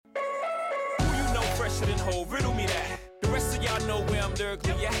shouldn't hold. Riddle me that. The rest of y'all know where I'm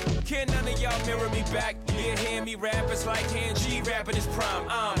lyrically at. Can none of y'all mirror me back? Yeah, hear me rap. It's like Han G rapping his prime.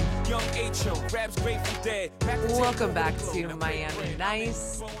 I'm Young H.O. Raps Grateful Dead. Welcome back to Miami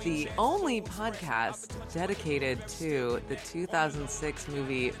Nice, the only podcast dedicated to the 2006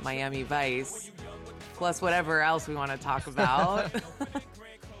 movie Miami Vice, plus whatever else we want to talk about.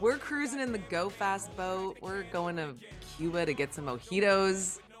 We're cruising in the Go Fast boat. We're going to Cuba to get some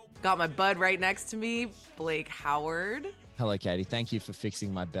mojitos. Got my bud right next to me, Blake Howard. Hello, Katie. Thank you for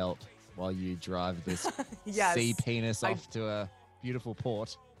fixing my belt while you drive this Yes, sea penis off to a beautiful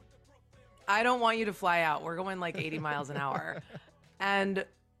port. I don't want you to fly out. We're going like 80 miles an hour. And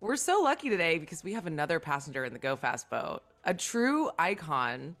we're so lucky today because we have another passenger in the Go Fast boat, a true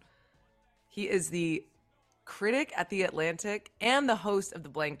icon. He is the critic at The Atlantic and the host of the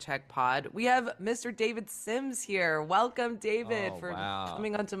Blank Check Pod. We have Mr. David Sims here. Welcome, David, for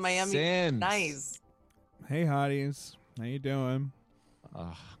coming onto Miami Sims. Nice. Hey, hotties. How you doing?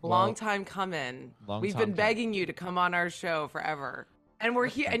 Long time coming. We've been begging you to come on our show forever. And we're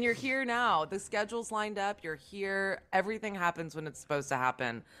here, and you're here now. The schedule's lined up. You're here. Everything happens when it's supposed to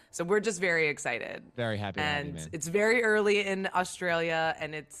happen. So we're just very excited. Very happy to have you, And man. it's very early in Australia,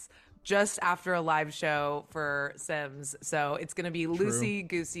 and it's just after a live show for Sims. So it's going to be loosey,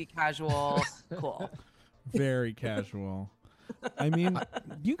 goosey, casual, cool. Very casual. I mean,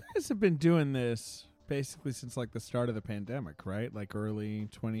 you guys have been doing this basically since like the start of the pandemic, right? Like early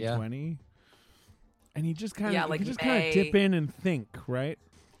 2020. And you just kind of like dip in and think, right?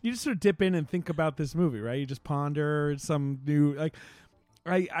 You just sort of dip in and think about this movie, right? You just ponder some new like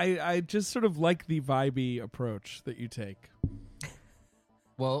I just sort of like the vibey approach that you take.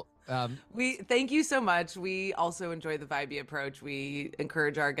 Well, We thank you so much. We also enjoy the vibey approach. We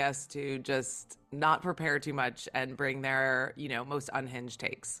encourage our guests to just not prepare too much and bring their, most unhinged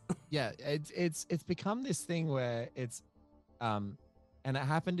takes. yeah, it's become this thing where it's and it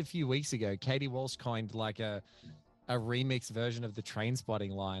happened a few weeks ago. Katie Walsh coined like a remix version of the Train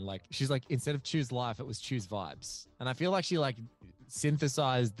Spotting line. Like she's like, instead of choose life, it was choose vibes. And I feel like she like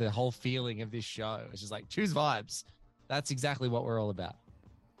synthesized the whole feeling of this show. It's just like choose vibes. That's exactly what we're all about.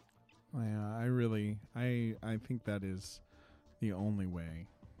 Yeah, I think that is the only way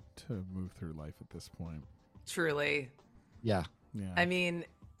to move through life at this point. Truly. Yeah. I mean,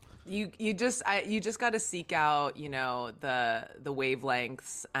 you just got to seek out, the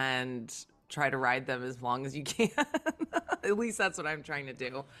wavelengths and try to ride them as long as you can. At least that's what I'm trying to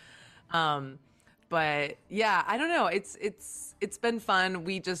do. But yeah, I don't know. It's been fun.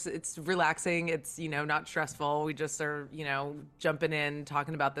 It's relaxing. It's, not stressful. We just are, jumping in,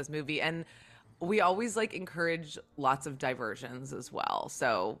 talking about this movie. And we always encourage lots of diversions as well.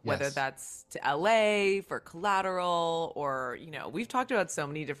 So whether that's to LA for Collateral or, we've talked about so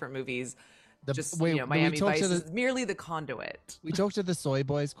many different movies. Miami Vice is merely the conduit. We talked to the Soy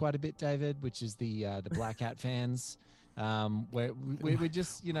Boys quite a bit, David, which is the Black Hat fans. We're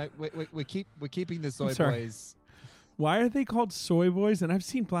just, we're keeping the Soy Boys. Why are they called Soy Boys? And I've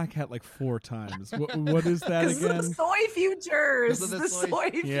seen Black Hat like 4 times. What is that again? The soy futures. The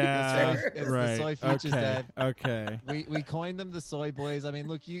soy futures. Yeah, it's right. the Soy Futures, Dad. Okay. We coined them the Soy Boys. I mean,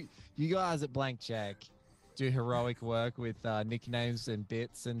 look, you guys at Blank Check do heroic work with nicknames and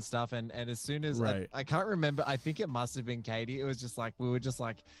bits and stuff. And as soon as I can't remember, I think it must have been Katie. It was just like, we were just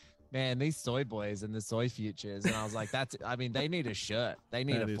like, man, these Soy Boys and the Soy Futures. And I was like, they need a shirt. They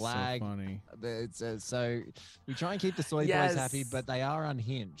need a flag. So funny. So we try and keep the Soy Boys happy, but they are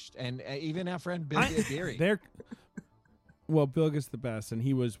unhinged. And even our friend Bill Geary. Well, Bilg is the best. And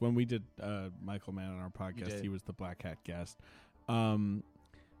he was, when we did Michael Mann on our podcast, he was the Black Hat guest.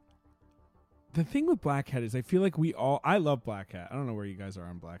 The thing with Black Hat is I feel like I love Black Hat. I don't know where you guys are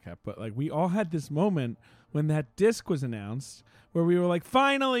on Black Hat, but we all had this moment when that disc was announced where we were like,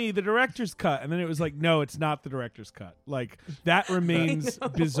 finally, the director's cut. And then it was like, no, it's not the director's cut. Like, that remains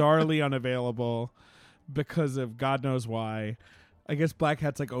bizarrely unavailable because of God knows why. I guess Black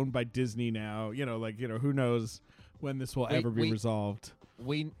Hat's owned by Disney now. Who knows when this will ever be resolved.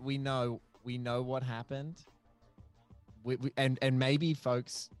 We know what happened. And maybe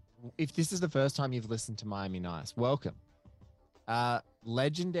folks, if this is the first time you've listened to Miami Nice, welcome.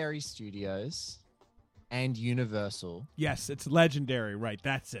 Legendary Studios and Universal. Yes, it's Legendary, right?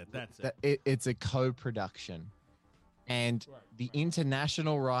 That's it. It's a co-production. And the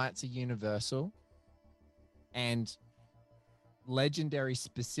international rights are Universal. And Legendary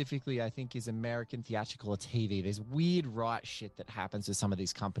specifically, I think, is American theatrical or TV. There's weird right shit that happens with some of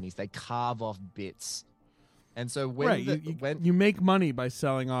these companies. They carve off bits. And so when you make money by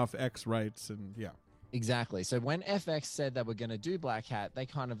selling off X rights, and Exactly. So when FX said they were going to do Black Hat, they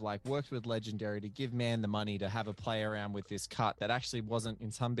kind of like worked with Legendary to give Man the money to have a play around with this cut that actually wasn't,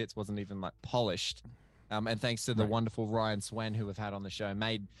 in some bits, wasn't even like polished. And thanks to the wonderful Ryan Swen, who we've had on the show,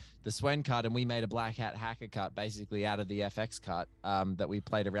 made the Swen cut, and we made a Black Hat hacker cut basically out of the FX cut that we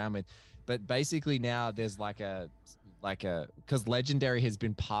played around with. But basically now there's because Legendary has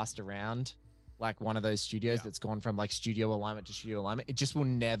been passed around like one of those studios that's gone from like studio alignment to studio alignment. It just will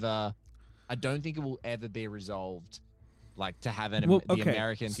never. I don't think it will ever be resolved, like to have the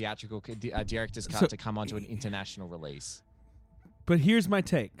American theatrical director's cut to come onto an international release. But here's my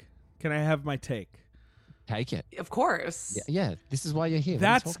take. Can I have my take? Take it. Of course. Yeah. This is why you're here.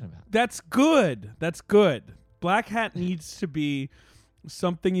 That's what are you talking about? That's good. That's good. Black Hat needs to be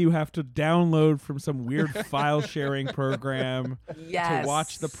something you have to download from some weird file sharing program to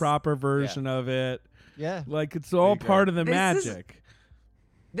watch the proper version of it. Yeah. Like it's all part of the magic.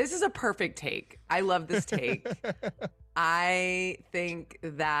 This is a perfect take. I love this take. I think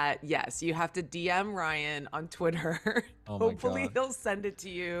that, yes, you have to DM Ryan on Twitter. Hopefully he'll send it to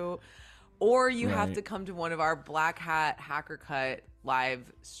you. Or you have to come to one of our Black Hat Hacker Cut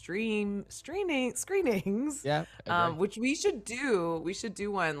live screenings. Yeah. Which we should do. We should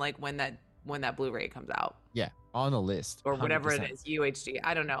do one like when that Blu-ray comes out. Yeah. On the list. Or whatever 100%. It is, UHD.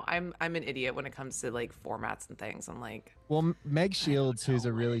 I don't know. I'm an idiot when it comes to like formats and things. I'm like, well, Meg Shields, who's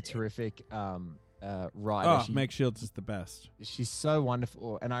a really terrific writer. Oh, Meg Shields is the best. She's so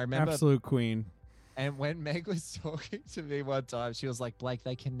wonderful, and I remember absolute queen. And when Meg was talking to me one time, she was like, "Blake,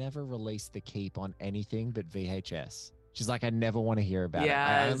 they can never release The Keep on anything but VHS." She's like, I never want to hear about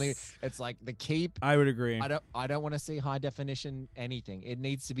it. It's like The Keep. I would agree. I don't want to see high definition anything. It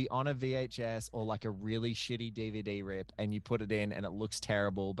needs to be on a VHS or like a really shitty DVD rip, and you put it in and it looks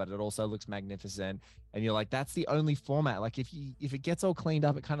terrible, but it also looks magnificent. And you're like, that's the only format. Like if it gets all cleaned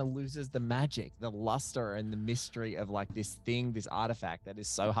up, it kind of loses the magic, the luster and the mystery of like this thing, this artifact that is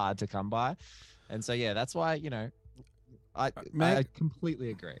so hard to come by. And so, yeah, that's why, I completely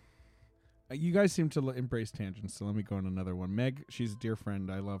agree. You guys seem to embrace tangents, so let me go on another one. Meg, she's a dear friend.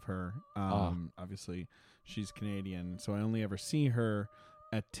 I love her. Obviously, she's Canadian, so I only ever see her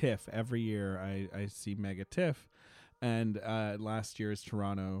at TIFF. Every year, I see Meg at TIFF. And last year's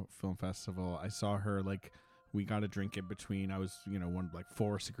Toronto Film Festival, I saw her, like, we got a drink in between. I was, one like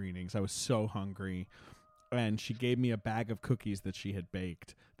 4 screenings. I was so hungry. And she gave me a bag of cookies that she had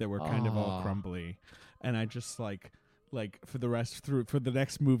baked that were kind of all crumbly. And I just, like for the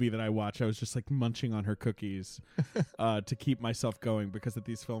next movie that I watch, I was just like munching on her cookies to keep myself going, because at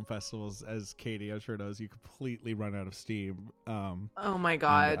these film festivals, as Katie I'm sure knows, you completely run out of steam. Oh my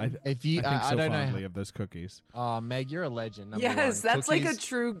God! I think so fondly of those cookies. Oh, Meg, you're a legend. Yes, that's cookies. Like a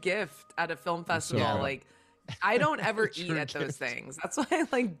true gift at a film festival. Yeah. Like, I don't ever eat at those things. That's why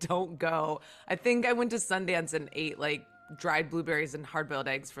I don't go. I think I went to Sundance and ate like dried blueberries and hard-boiled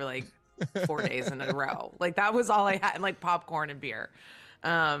eggs for like 4 days in a row. Like that was all I had, and like popcorn and beer.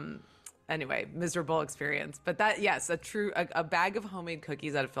 Anyway, miserable experience. But that, yes, a bag of homemade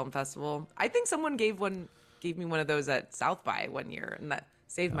cookies at a film festival. I think someone gave me one of those at South by one year, and that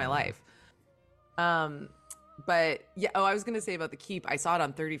saved my life. But yeah, I was gonna say about The Keep. I saw it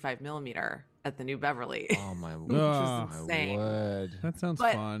on 35 millimeter at the New Beverly. Oh my which was insane. word! That sounds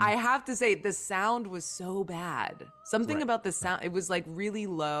but fun. I have to say, the sound was so bad. Something about the sound, it was like really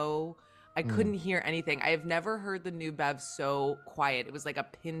low. I couldn't hear anything. I have never heard the New Bev so quiet. It was like a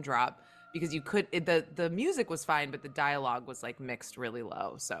pin drop, because the music was fine, but the dialogue was like mixed really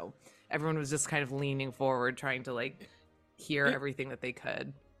low. So everyone was just kind of leaning forward, trying to like hear everything that they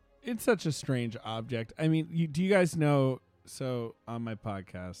could. It's such a strange object. I mean, do you guys know? So on my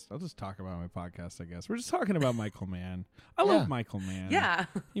podcast, I'll just talk about my podcast, I guess. We're just talking about Michael Mann. I love Michael Mann. Yeah.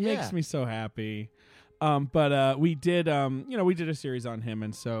 He makes me so happy. But we did a series on him.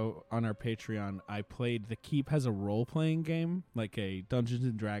 And so on our Patreon, I played The Keep has a role-playing game, like a Dungeons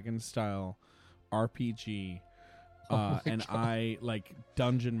and Dragons style RPG. And I like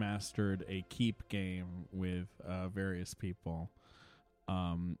dungeon mastered a Keep game with various people.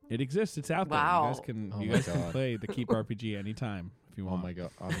 It exists. It's out there. Wow. You guys can play the Keep RPG anytime if you want. Oh my God!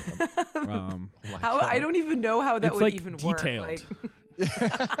 I don't even know how that would like even detailed. work.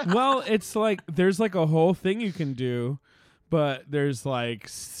 Well, it's like there's like a whole thing you can do, but there's like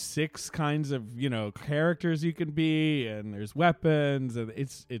 6 kinds of characters you can be, and there's weapons, and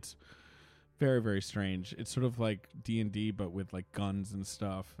it's very, very strange. It's sort of like D&D, but with like guns and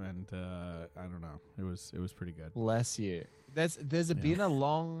stuff, and I don't know. It was pretty good. Bless you. They've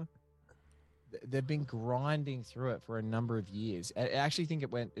been grinding through it for a number of years. I actually think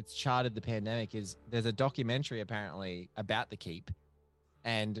it's charted the pandemic. There's a documentary apparently about The Keep,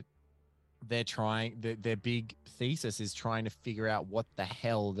 and they're trying, their big thesis is trying to figure out what the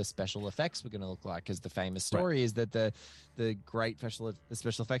hell the special effects were going to look like. Because the famous story is that the great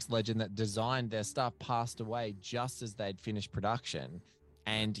special effects legend that designed their stuff passed away just as they'd finished production.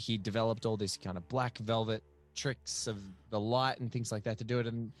 And he developed all this kind of black velvet tricks of the light and things like that to do it.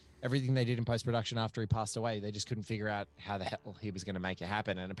 And everything they did in post-production after he passed away, they just couldn't figure out how the hell he was going to make it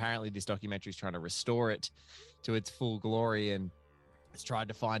happen. And apparently this documentary is trying to restore it to its full glory, and it's tried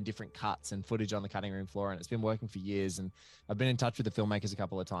to find different cuts and footage on the cutting room floor, and it's been working for years. And I've been in touch with the filmmakers a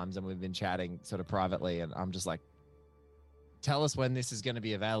couple of times, and we've been chatting sort of privately, and I'm just like, tell us when this is going to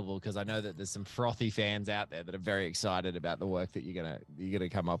be available, because I know that there's some frothy fans out there that are very excited about the work that you're gonna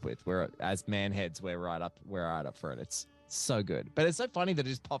come up with. We're, as manheads, we're right up for it. It's so good. But it's so funny that it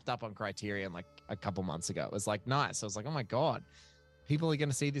just popped up on Criterion like a couple months ago. It was like nice. I was like, oh my God, people are going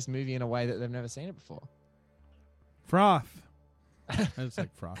to see this movie in a way that they've never seen it before. Froth. I just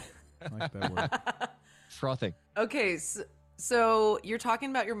like froth. I like that word. Frothing. Okay, so you're talking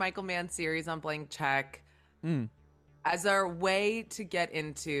about your Michael Mann series on Blank Check. As our way to get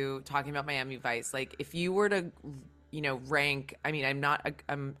into talking about Miami Vice, like if you were to, rank, I mean,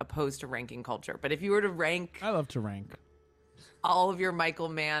 I'm opposed to ranking culture, but if you were to rank, I love to rank all of your Michael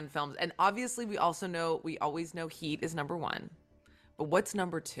Mann films, and obviously we always know Heat is number one, but what's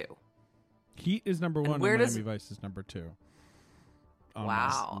number two? Heat is number one, and Miami Vice is number two.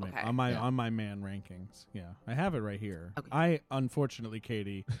 Wow. Okay. On my man rankings. Yeah. I have it right here. Okay. I, unfortunately,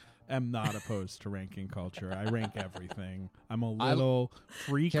 Katie, am not opposed to ranking culture. I rank everything. I'm a little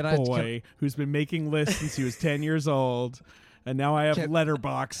freak boy who's been making lists since he was 10 years old, and now I have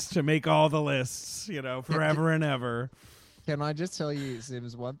Letterboxd to make all the lists, forever and ever. Can I just tell you,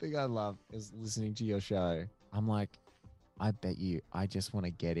 Sims, one thing I love is listening to your show. I'm like, I bet you, I just want to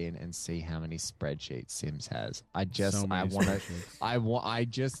get in and see how many spreadsheets Sims has. I just know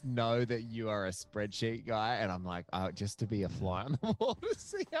that you are a spreadsheet guy, and I'm like, just to be a fly on the wall to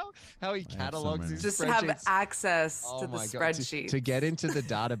see how he catalogs his just spreadsheets. Have access to the spreadsheet. To get into the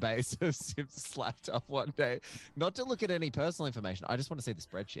database of Sims' laptop one day, not to look at any personal information. I just want to see the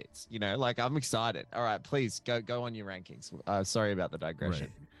spreadsheets. I'm excited. All right, please go on your rankings. Sorry about the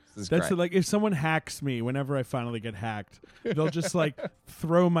digression. Right. That's like if someone hacks me, whenever I finally get hacked, they'll just like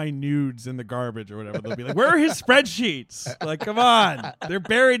throw my nudes in the garbage or whatever. They'll be like, where are his spreadsheets? Like, come on. They're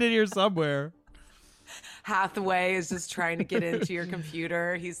buried in here somewhere. Hathaway is just trying to get into your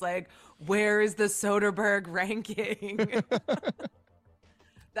computer. He's like, where is the Soderbergh ranking?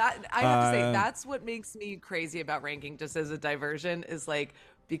 That I have to say, that's what makes me crazy about ranking, just as a diversion, is like,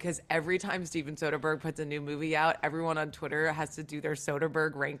 because every time Steven Soderbergh puts a new movie out, everyone on Twitter has to do their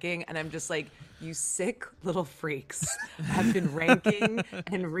Soderbergh ranking. And I'm just like, you sick little freaks have been ranking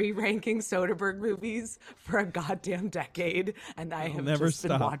and re-ranking Soderbergh movies for a goddamn decade. And I have just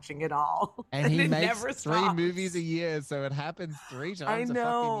been watching it all. And he makes 3 movies a year, so it happens 3 times a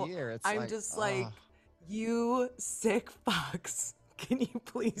fucking year. I'm just like, you sick fucks. Can you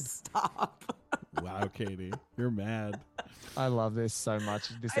please stop? Wow, Katie, you're mad. I love this so much,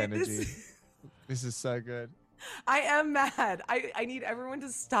 this energy. This is so good. I am mad. I need everyone to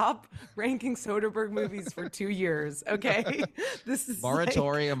stop ranking Soderbergh movies for 2 years, okay? This is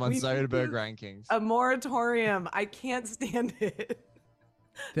moratorium on Soderbergh rankings. A moratorium. I can't stand it.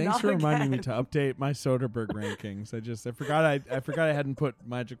 Thanks for reminding me to update my Soderbergh rankings. I forgot I hadn't put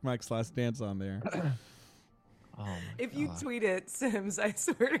Magic Mike's Last Dance on there. If you tweet it, Sims, I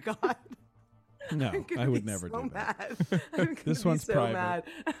swear to God. No, I would never do that. This one's so private.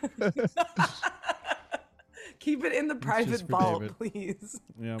 Mad. Keep it in the private vault, please.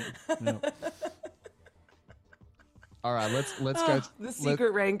 Yep. All right, let's go the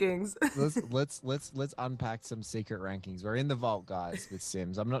secret rankings. let's unpack some secret rankings. We're in the vault, guys, with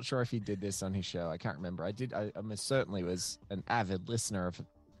Sims. I'm not sure if he did this on his show. I can't remember. I most certainly was an avid listener of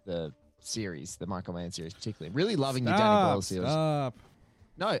the series, the Michael Mann series, particularly. Really loving your Danny Boyle series.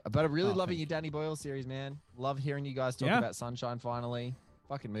 No, but I'm really loving your Danny Boyle series, man. Love hearing you guys talk about Sunshine finally.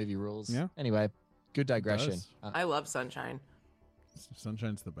 Fucking movie rules. Yeah. Anyway, good digression. I love Sunshine.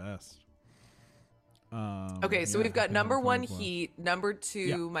 Sunshine's the best. Okay, so we've got number 1 Heat, number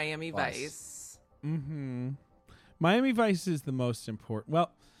 2 Miami Vice. Mm-hmm. Miami Vice is the most important.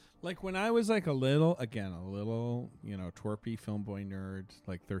 Well, like when I was like a little, twerpy film boy nerd,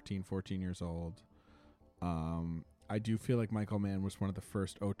 like 13, 14 years old, I do feel like Michael Mann was one of the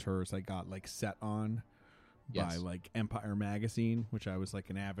first auteurs I got like set on by like Empire Magazine, which I was like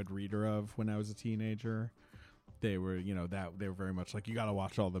an avid reader of when I was a teenager. They were, they were very much like, you got to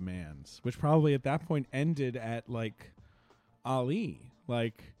watch all the Manns, which probably at that point ended at like Ali.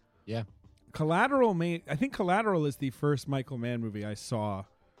 Like, yeah. I think Collateral is the first Michael Mann movie I saw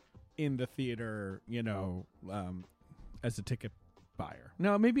in the theater, as a ticket buyer.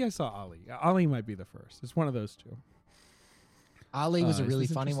 No, maybe I saw Ali. Ali might be the first. It's one of those two. Ali was a is really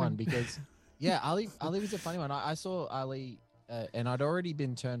this funny one interesting? because, Ali was a funny one. I saw Ali, and I'd already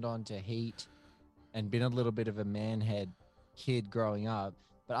been turned on to Heat, and been a little bit of a manhead kid growing up.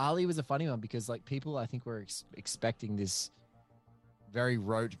 But Ali was a funny one because like people, I think, were expecting this very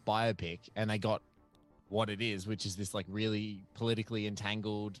rote biopic, and they got what it is, which is this like really politically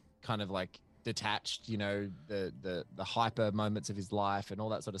entangled kind of like detached, the hyper moments of his life and all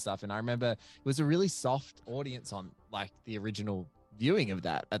that sort of stuff. And I remember it was a really soft audience on like the original viewing of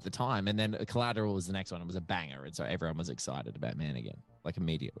that at the time. And then Collateral was the next one. It was a banger. And so everyone was excited about Man Again, like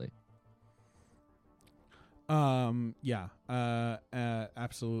immediately.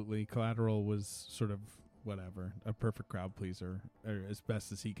 Absolutely. Collateral was sort of whatever, a perfect crowd pleaser, or as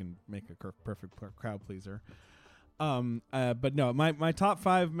best as he can make a perfect crowd pleaser. But no, my top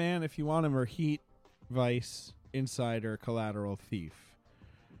 5, man, if you want them, are Heat, Vice, Insider, Collateral, Thief.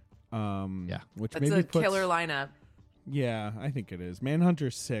 Which That's maybe a killer lineup. Yeah, I think it is.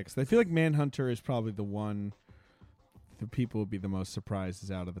 Manhunter's 6th. I feel like Manhunter is probably the one the people would be the most surprised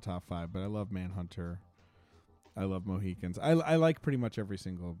is out of the top 5, but I love Manhunter. I love Mohicans. I like pretty much every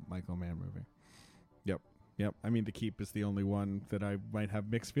single Michael Mann movie. Yep. I mean, The Keep is the only one that I might have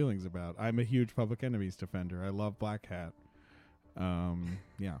mixed feelings about. I'm a huge Public Enemies defender. I love Black Hat. I'm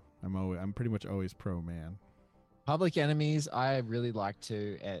pretty much always pro Man. Public Enemies, I really like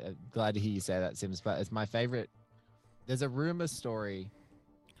to. Glad to hear you say that, Sims, but it's my favorite. There's a rumor story,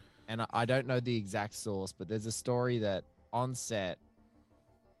 and I don't know the exact source, but there's a story that on set,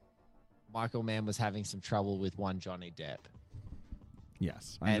 Michael Mann was having some trouble with one Johnny Depp.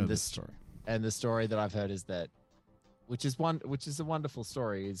 Yes, I know this story. And the story that I've heard is that, which is a wonderful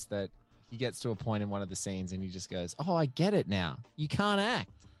story, is that he gets to a point in one of the scenes and he just goes, "Oh, I get it now. You can't act.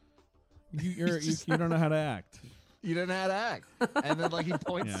 You don't know how to act. You don't know how to act." And then like he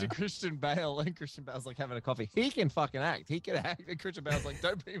points to Christian Bale, and Christian Bale's like having a coffee. He can fucking act. He can act. And Christian Bale's like,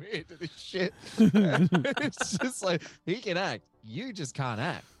 "Don't bring me into this shit." It's just like, he can act. You just can't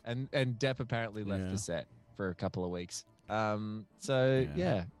act. And Depp apparently left the set for a couple of weeks. I love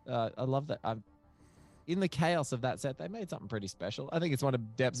that. In the chaos of that set, they made something pretty special. I think it's one of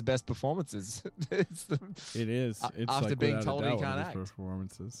Depp's best performances. It is. It's after like, being without told a he doubt, can't one of act. his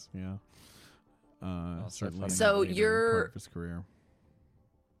performances. Yeah. Certainly. So major you're part of his career.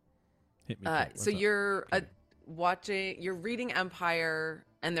 Hit me. Kate. So you're you're reading Empire,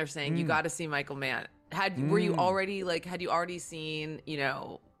 and they're saying you got to see Michael Mann. Had you already seen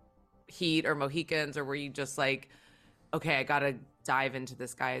Heat or Mohicans, or were you just like, okay, I gotta dive into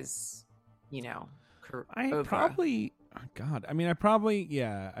this guy's I probably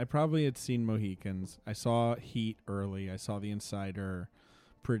had seen Mohicans. I saw Heat early. I saw The Insider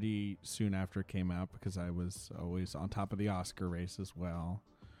pretty soon after it came out because I was always on top of the Oscar race as well.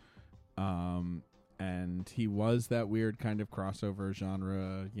 And he was that weird kind of crossover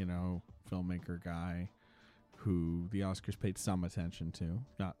genre, filmmaker guy who the Oscars paid some attention to.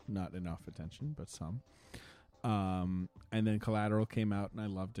 Not enough attention, but some. And then Collateral came out and I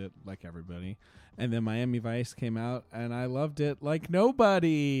loved it like everybody. And then Miami Vice came out and I loved it like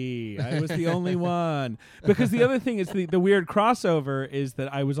nobody. I was the only one. Because the other thing is the weird crossover is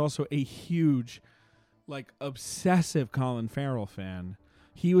that I was also a huge, like, obsessive Colin Farrell fan.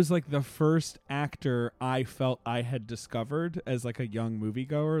 He was like the first actor I felt I had discovered as like a young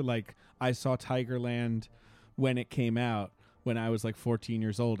moviegoer. Like, I saw Tigerland when it came out when I was like 14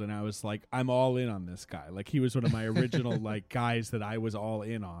 years old, and I was like, I'm all in on this guy. Like, he was one of my original like guys that I was all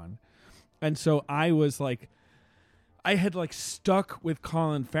in on. And so I was like, I had like stuck with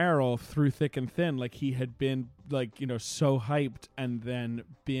Colin Farrell through thick and thin. Like, he had been like, so hyped, and then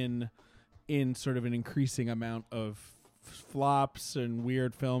been in sort of an increasing amount of flops and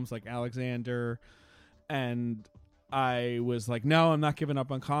weird films like Alexander. And I was like, no, I'm not giving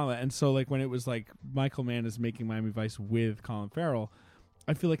up on Colin. And so, like, when it was like Michael Mann is making Miami Vice with Colin Farrell,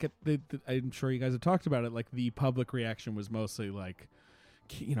 I feel like I'm sure you guys have talked about it. Like, the public reaction was mostly like,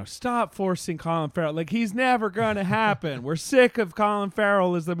 stop forcing Colin Farrell. Like, he's never going to happen. We're sick of Colin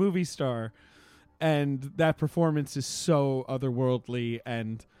Farrell as the movie star. And that performance is so otherworldly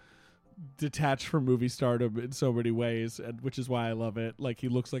and detached from movie stardom in so many ways, and which is why I love it. Like, he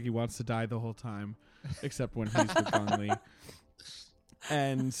looks like he wants to die the whole time. Except when he's with Gong Li.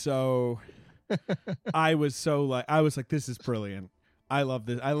 And so I was like, this is brilliant. I love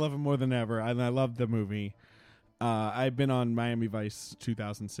this. I love him more than ever. And I love the movie. I've been on Miami Vice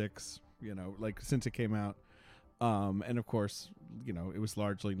 2006, like since it came out. And of course, it was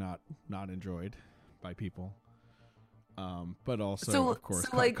largely not enjoyed by people. But also, So- of course,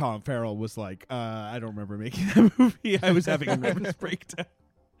 so, like- Colin Farrell was like, I don't remember making that movie. I was having a nervous breakdown.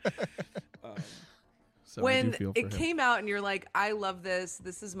 So I do When feel for it him. came out and you're like, I love this.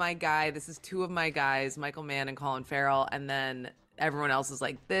 This is my guy. This is two of my guys, Michael Mann and Colin Farrell. And then everyone else is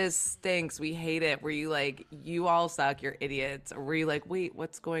like, this stinks. We hate it. Were you like, you all suck. You're idiots. Or were you like, wait,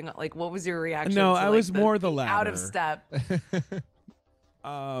 what's going on? Like, what was your reaction? No, to, I like, was more the out of latter. step.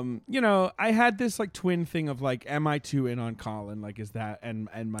 I had this like twin thing of like, am I too in on Colin? Like, is that and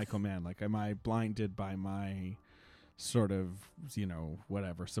Michael Mann? Like, am I blinded by my sort of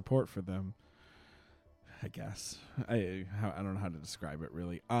whatever support for them? I guess I don't know how to describe it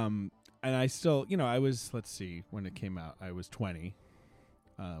really. And I still, I was, let's see, when it came out, I was 20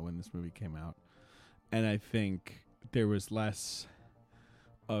 when this movie came out, and I think there was less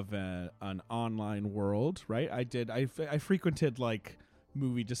of an online world, right? I frequented like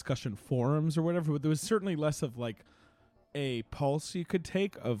movie discussion forums or whatever, but there was certainly less of like a pulse you could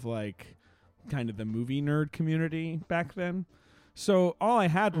take of like kind of the movie nerd community back then. So all I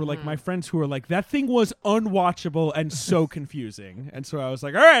had were like my friends who were like, that thing was unwatchable and so confusing. And so I was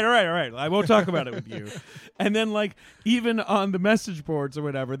like, all right. I won't talk about it with you. And then like even on the message boards or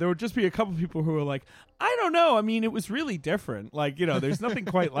whatever, there would just be a couple people who were like, I don't know. I mean, it was really different. Like, there's nothing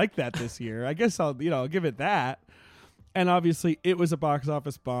quite like that this year. I guess I'll give it that. And obviously it was a box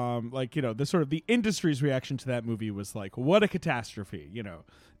office bomb. Like, the sort of the industry's reaction to that movie was like, what a catastrophe,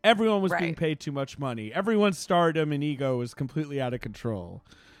 Everyone was being paid too much money. Everyone's stardom and ego was completely out of control.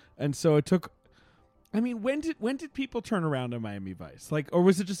 And so it took, I mean, when did people turn around on Miami Vice? Like, or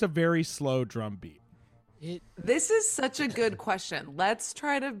was it just a very slow drum beat? This is such a good question. Let's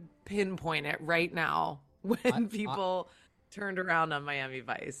try to pinpoint it right now when people turned around on Miami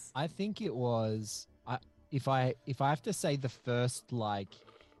Vice. I think it was, if I have to say the first,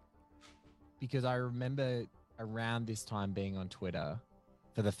 because I remember around this time being on Twitter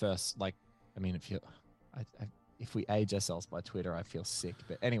for the first, if we age ourselves by Twitter, I feel sick.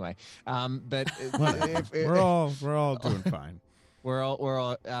 But anyway, we're all doing fine. We're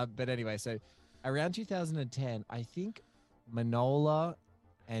all. But anyway, so around 2010, I think Manola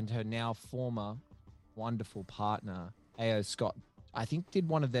and her now former wonderful partner A.O. Scott, I think did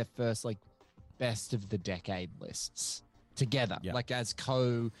one of their first best of the decade lists together, as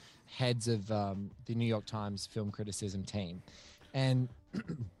co-heads of the New York Times film criticism team. And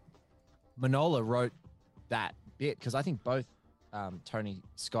Manola wrote that bit because I think both Tony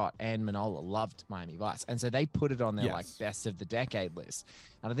Scott and Manola loved Miami Vice. And so they put it on their best of the decade list.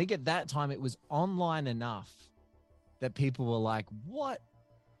 And I think at that time it was online enough that people were like, what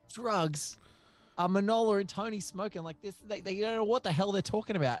drugs are Manola and Tony smoking? Like this, they don't know what the hell they're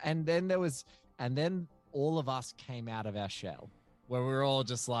talking about. And then all of us came out of our shell where we were all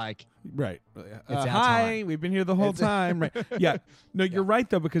just like, right. It's our hi, time. We've been here the whole time. Right. Yeah. No, you're right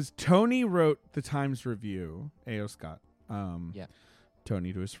though, because Tony wrote the Times Review, A.O. Scott.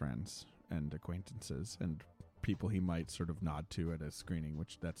 Tony to his friends and acquaintances and people he might sort of nod to at a screening,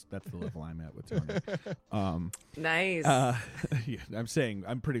 which that's the level I'm at with Tony. Nice. Yeah, I'm saying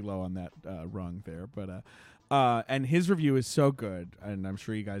I'm pretty low on that rung there, but and his review is so good, and I'm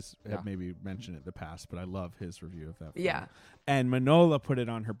sure you guys have maybe mentioned it in the past, but I love his review of that film. Yeah. And Manola put it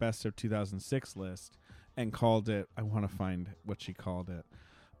on her best of 2006 list and called it, I want to find what she called it,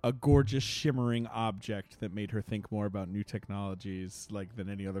 a gorgeous shimmering object that made her think more about new technologies than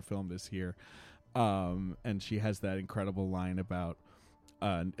any other film this year. And she has that incredible line about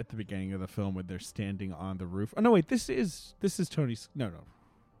at the beginning of the film when they're standing on the roof. Oh no, wait, this is Tony's. No,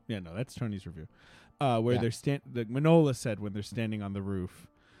 that's Tony's review. Where they're Manola said when they're standing on the roof,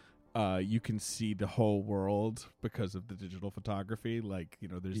 you can see the whole world because of the digital photography.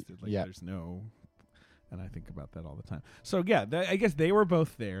 There's no. And I think about that all the time. So yeah, I guess they were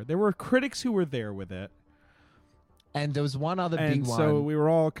both there. There were critics who were there with it, and there was one other big one. So we were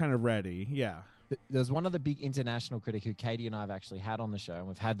all kind of ready. Yeah. There's one other big international critic who Katie and I have actually had on the show, and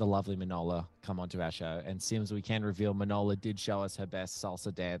we've had the lovely Manola come onto our show. And Sims, we can reveal Manola did show us her best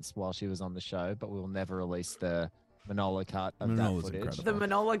salsa dance while she was on the show, but we will never release the Manola cut of Manola's that footage. incredible. The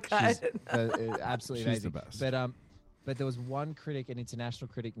Manola cut. Absolutely She's amazing. the best. But there was one critic, an international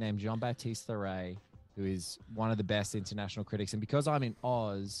critic named Jean-Baptiste Thuray, who is one of the best international critics. And because I'm in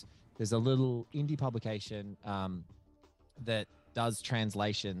Oz, there's a little indie publication that does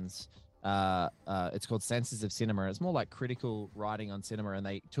translations. It's called Senses of Cinema. It's more like critical writing on cinema, and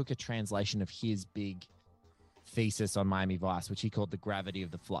they took a translation of his big thesis on Miami Vice, which he called The Gravity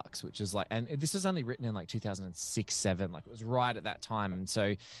of the Flux, which is and this was only written in 2006-07, it was right at that time. And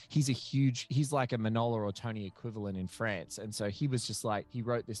so he's like a Manola or Tony equivalent in France. And so he was just he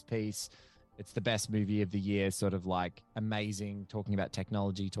wrote this piece it's the best movie of the year, sort of like amazing, talking about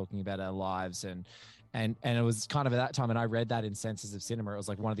technology, talking about our lives. And it was kind of at that time, and I read that in Senses of Cinema. It was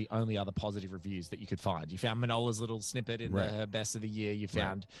like one of the only other positive reviews that you could find. You found Manola's little snippet in her best of the year. You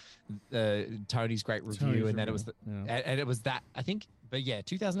found Tony's great review, and then it was and it was that, I think. But yeah,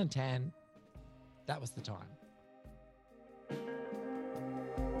 2010, that was the time.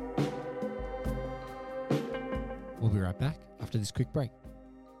 We'll be right back after this quick break.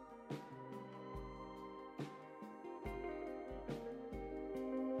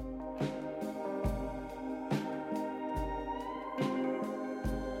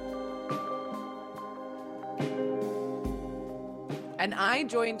 And I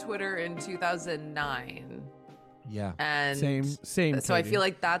joined Twitter in 2009. Yeah. And same. So I feel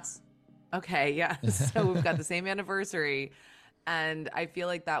like that's okay. Yeah. So we've got the same anniversary. And I feel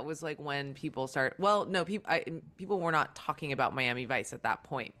like that was like when people start. Well, no, people were not talking about Miami Vice at that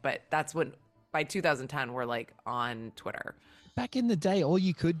point, but that's when by 2010 we're like on Twitter. Back in the day, all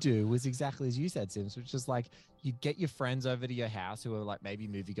you could do was exactly as you said, Sims, which is like you'd get your friends over to your house who are like maybe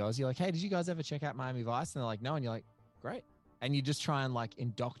moviegoers. You're like, hey, did you guys ever check out Miami Vice? And they're like, no. And you're like, great. And you just try and like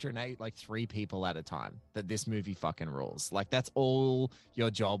indoctrinate like 3 people at a time that this movie fucking rules. Like that's all your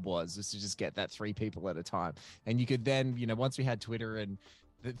job was to just get that 3 people at a time. And you could then, once we had Twitter and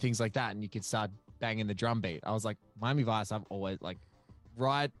things like that, and you could start banging the drum beat. I was like, Miami Vice, I've always like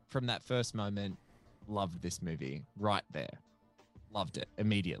right from that first moment, loved this movie right there. Loved it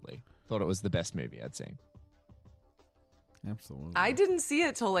immediately. Thought it was the best movie I'd seen. Absolutely. I didn't see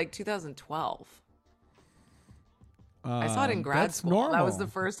it till like 2012. I saw it in grad school. Normal. That was the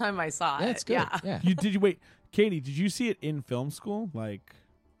first time I saw it. It's good. Yeah. Did you wait, Katie? Did you see it in film school? Like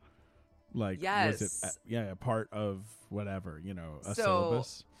yes. Was it a part of whatever, a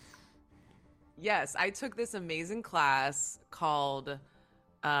syllabus? Yes, I took this amazing class called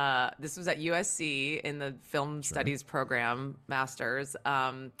this was at USC in the film studies program masters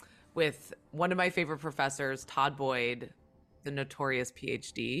with one of my favorite professors, Todd Boyd, the notorious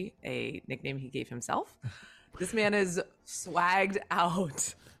PhD, a nickname he gave himself. This man is swagged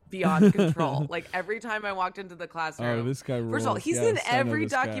out beyond control. Like every time I walked into the classroom, this guy rules. First of all, he's in every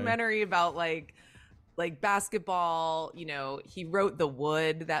documentary about like basketball. He wrote The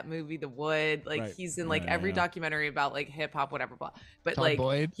Wood, that movie, The Wood. Like he's in like every documentary about like hip hop, whatever. Blah. But Todd like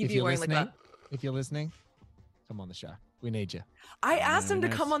Boyd, he'd be wearing like if you're listening, come on the show. We need you. I asked him to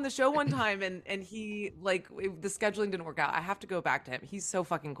come on the show one time, and he the scheduling didn't work out. I have to go back to him. He's so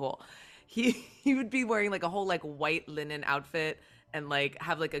fucking cool. He would be wearing like a whole like white linen outfit and like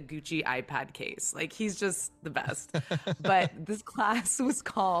have like a Gucci iPad case. Like he's just the best. But this class was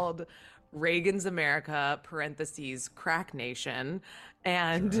called Reagan's America (Crack Nation),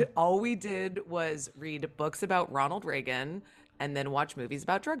 and all we did was read books about Ronald Reagan and then watch movies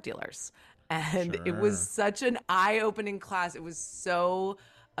about drug dealers. And it was such an eye-opening class. It was so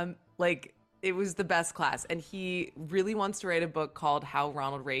it was the best class. And he really wants to write a book called How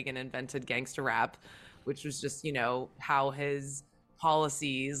Ronald Reagan Invented Gangster Rap, which was just, how his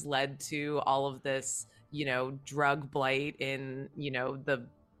policies led to all of this, drug blight in, the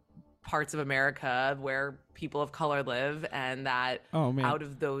parts of America where people of color live. And that out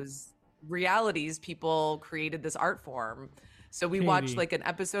of those realities, people created this art form. So we watched like an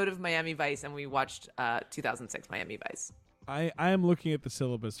episode of Miami Vice, and we watched 2006 Miami Vice. I am looking at the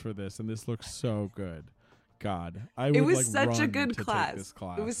syllabus for this, and this looks so good. God, it was such a good class.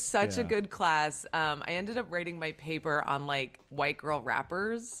 It was such a good class. I ended up writing my paper on like white girl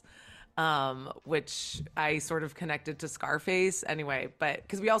rappers, which I sort of connected to Scarface anyway. But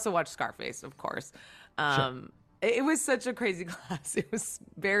because we also watched Scarface, of course. It was such a crazy class. It was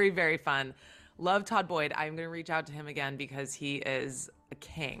very, very fun. Love Todd Boyd. I'm going to reach out to him again because he is a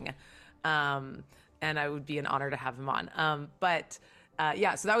king. And I would be an honor to have him on.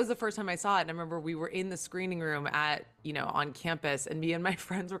 So that was the first time I saw it. And I remember we were in the screening room at, on campus, and me and my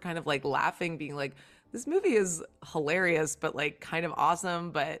friends were kind of like laughing, being like, this movie is hilarious, but like kind of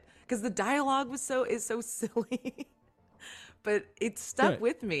awesome. But because the dialogue is so silly, but it stuck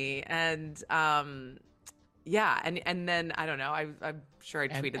with me. And, and then I don't know. I'm sure I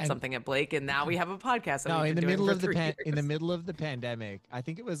tweeted something at Blake, and now we have a podcast. No, in the middle of the pandemic, I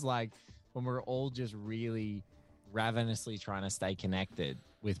think it was like when we were all just really ravenously trying to stay connected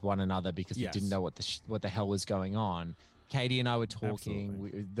with one another because we didn't know what the hell was going on. Katie and I were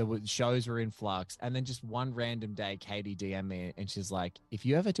talking. The shows were in flux, and then just one random day, Katie DM'd me, and she's like, "If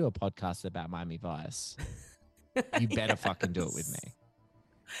you ever do a podcast about Miami Vice, you better fucking do it with me."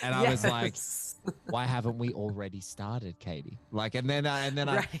 And I was like, why haven't we already started, Katie? Like, and then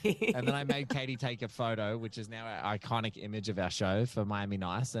I made Katie take a photo, which is now our iconic image of our show for Miami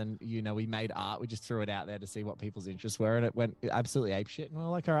Nice. And, we made art. We just threw it out there to see what people's interests were. And it went absolutely apeshit. And we were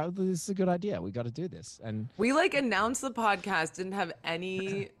like, all right, this is a good idea. We got to do this. And we announced the podcast, didn't have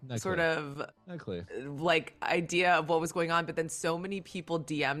any no clue. Like idea of what was going on. But then so many people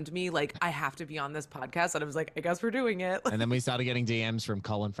DM'd me like, I have to be on this podcast. And I was like, I guess we're doing it. And then we started getting DMs from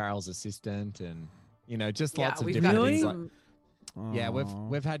Colin Farrell's assistant and, just lots of different things. Yeah,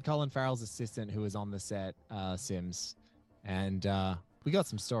 we've had Colin Farrell's assistant who was on the set, Sims, and we got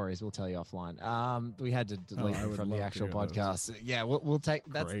some stories. We'll tell you offline. We had to delete them from the actual podcast. Those. Yeah, we'll take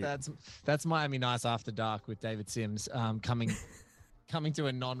that's Miami Nice After Dark with David Sims coming to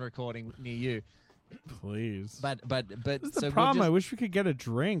a non-recording near you. Please. But this is the problem. I wish we could get a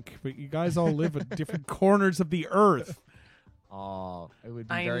drink, but you guys all live at different corners of the earth. Oh, it would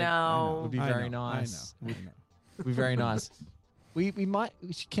be I very know. It would be very nice. I know. It would be very nice. We might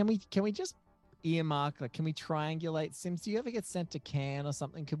can we just earmark, like, can we triangulate? Sims, do you ever get sent to Cannes or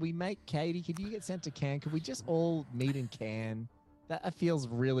something? Could we make Katie, could you get sent to Cannes? Could we just all meet in Cannes? That feels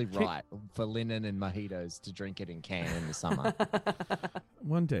really right for linen and mojitos to drink it in Cannes in the summer.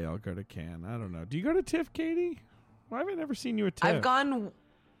 One day I'll go to Cannes. I don't know. Do you go to TIFF, Katie? Why have I never seen you at TIFF?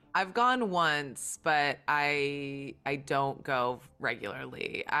 I've gone once, but I don't go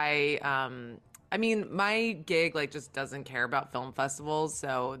regularly. I mean, my gig just doesn't care about film festivals,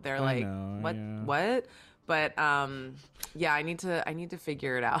 so they're like, what? But yeah, I need to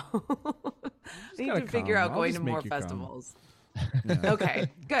figure it out. I need to figure out going to more festivals. Yeah. Okay,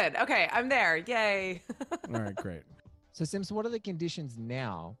 good. Okay, I'm there. Yay. All right, great. So, Sims, what are the conditions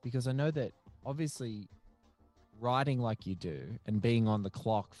now? Because I know that obviously writing like you do and being on the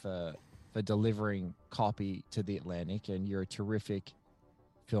clock for delivering copy to the Atlantic, and you're a terrific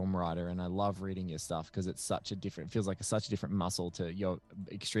film writer, and I love reading your stuff because it's feels like such a different muscle to your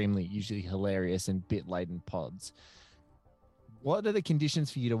extremely usually hilarious and bit laden pods. What are the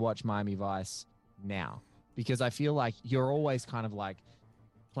conditions for you to watch Miami Vice now? Because I feel like you're always kind of like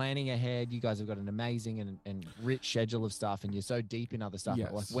planning ahead. You guys have got an amazing and rich schedule of stuff, and you're so deep in other stuff. Yes.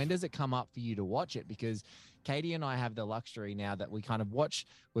 But like, when does it come up for you to watch it? Because Katie and I have the luxury now that we kind of watch.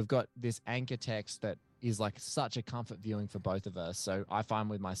 We've got this anchor text that is like such a comfort viewing for both of us. So I find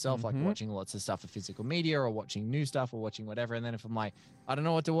with myself, like watching lots of stuff for physical media or watching new stuff or watching whatever. And then if I'm like, I don't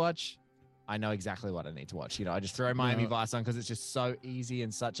know what to watch, I know exactly what I need to watch. I just throw Miami Vice on because it's just so easy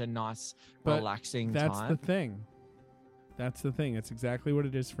and such a nice, relaxing time. That's the thing. It's exactly what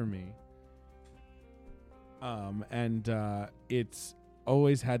it is for me. And it's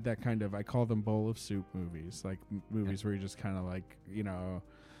always had that kind of, I call them bowl of soup movies, like movies where you just kind of like,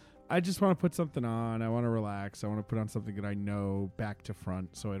 I just want to put something on. I want to relax. I want to put on something that I know back to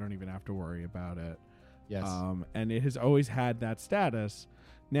front so I don't even have to worry about it. Yes. And it has always had that status.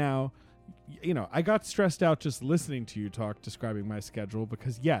 Now, I got stressed out just listening to you talk, describing my schedule,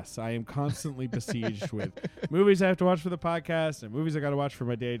 because yes, I am constantly besieged with movies I have to watch for the podcast and movies I got to watch for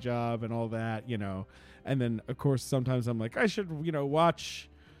my day job and all that, and then of course sometimes I'm like, I should, watch,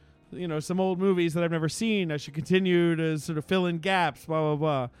 some old movies that I've never seen. I should continue to sort of fill in gaps, blah,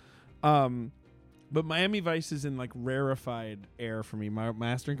 blah, blah. But Miami Vice is in like rarefied air for me. My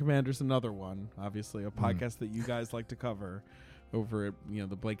Master and Commander's another one, obviously a podcast that you guys like to cover over at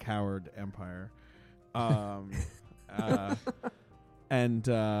the Blake Howard empire, and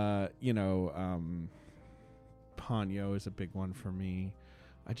Ponyo is a big one for me.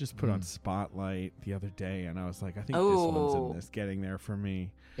 I just put on Spotlight the other day, and I was like, I think this one's in this getting there for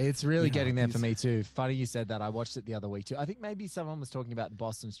me. It's really getting there for me too. Funny you said that. I watched it the other week too. I think maybe someone was talking about the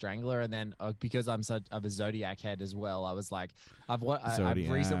Boston Strangler, and then because I'm a Zodiac head as well, I was like, I've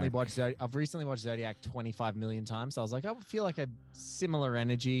recently watched Zodiac 25 million times. So I was like, I feel like a similar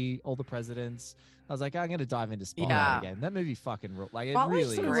energy. All the Presidents. I was like, I'm gonna dive into Spotlight again. That movie fucking like it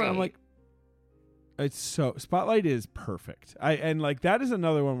really is. I'm like, it's so Spotlight is perfect. That is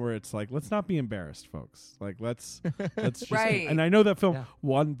another one where it's like, let's not be embarrassed, folks. Like let's just right. And I know that film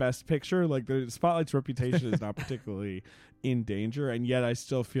won Best Picture. Like the Spotlight's reputation is not particularly in danger, and yet I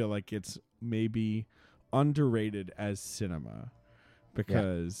still feel like it's maybe underrated as cinema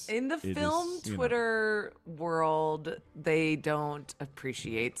because in the film Twitter world they don't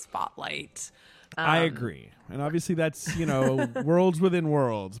appreciate Spotlight. I agree, and obviously that's worlds within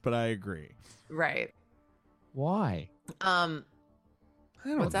worlds, but I agree. Right. Why? I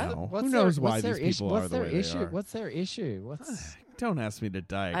don't What's that? know. Who knows why these people are the way they are? What's their issue? Don't ask me to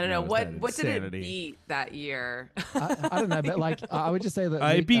diagnose. I don't know. What insanity. did it beat that year? I don't know, but like I would just say that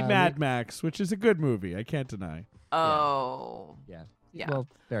I beat Mad Max, which is a good movie. I can't deny. Oh. Yeah. Yeah. Well,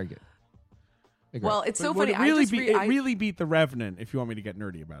 very good. Agreed. Well, it's so But funny. It really beat The Revenant. If you want me to get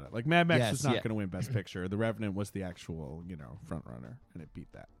nerdy about it, like Mad Max Yes, was not yeah. going to win Best Picture. The Revenant was the actual, front runner, and it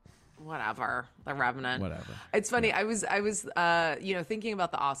beat that. Whatever, The Revenant. Whatever. It's funny. Yeah. I was, thinking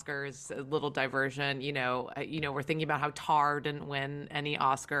about the Oscars. A little diversion. We're thinking about how Tar didn't win any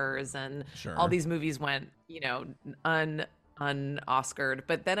Oscars, and Sure. all these movies went, un-Oscared.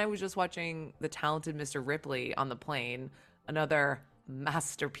 But then I was just watching The Talented Mr. Ripley on the plane, another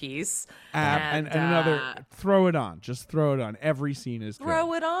masterpiece, And another, throw it on. Just throw it on. Every scene is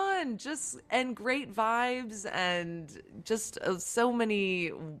throw it on. And great vibes, and just so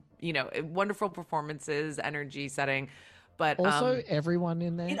many, wonderful performances, energy setting. But also, everyone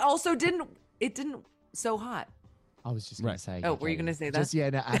in there. It didn't so hot. I was just going to say. Oh, were you going to say that? Just, yeah,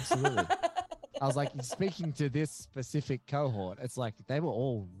 no, absolutely. I was like, speaking to this specific cohort, it's like they were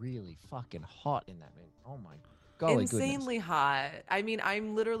all really fucking hot in that movie. Oh my golly Insanely hot. I mean,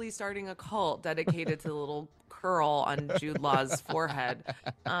 I'm literally starting a cult dedicated to the little curl on Jude Law's forehead.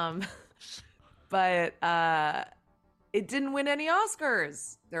 But it didn't win any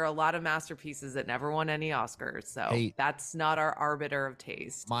Oscars. There are a lot of masterpieces that never won any Oscars, so that's not our arbiter of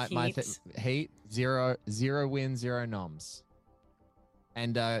taste. Heat, zero wins, 0 noms.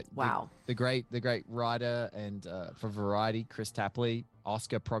 And wow, the great writer and for Variety, Chris Tapley,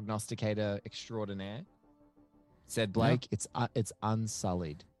 Oscar prognosticator extraordinaire, said, Blake, it's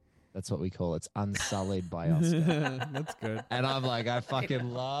unsullied. That's what we call it. It's unsullied by Oscar. That's good. And I'm like, I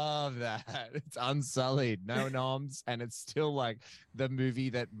fucking love that. It's unsullied, no noms, and it's still like the movie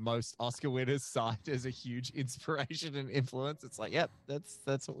that most Oscar winners cite as a huge inspiration and influence. It's like, yep,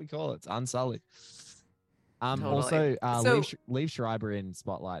 that's what we call it. It's unsullied. Totally. Also, Liev Schreiber in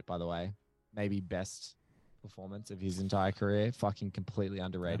Spotlight, by the way, maybe best performance of his entire career. Fucking completely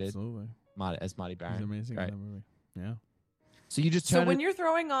underrated. Absolutely. As Marty Baron. He's amazing in that movie. Yeah. So you just so when you're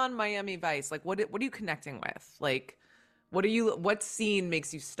throwing on Miami Vice, like what are you connecting with? Like, what scene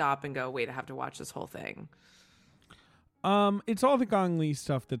makes you stop and go, wait, I have to watch this whole thing? It's all the Gong Li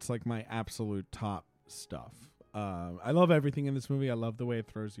stuff that's like my absolute top stuff. I love everything in this movie. I love the way it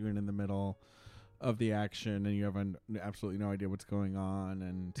throws you in the middle of the action, and you have absolutely no idea what's going on,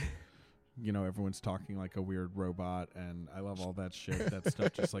 and everyone's talking like a weird robot, and I love all that shit. That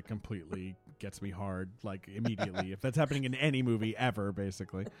stuff just like completely gets me hard, like immediately. If that's happening in any movie ever,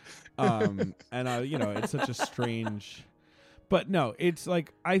 basically. And it's such a strange, but no, it's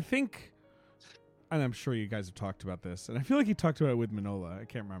like, I think, and I'm sure you guys have talked about this, and I feel like you talked about it with Manola. I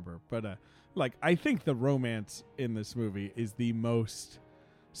can't remember, but like, I think the romance in this movie is the most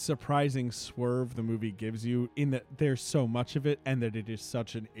surprising swerve the movie gives you, in that there's so much of it, and that it is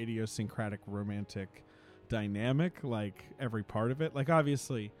such an idiosyncratic romantic dynamic, like every part of it. Like,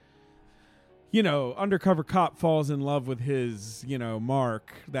 obviously, undercover cop falls in love with his,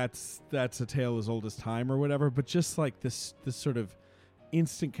 Mark. That's a tale as old as time or whatever, but just like this sort of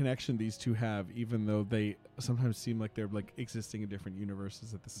instant connection these two have, even though they sometimes seem like they're like existing in different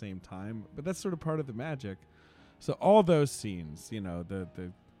universes at the same time, but that's sort of part of the magic. So all those scenes,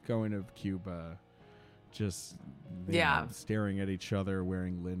 the going of Cuba, just staring at each other,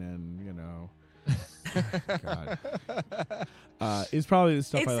 wearing linen, God, is probably the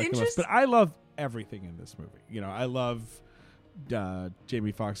stuff I like the most. But I love everything in this movie. I love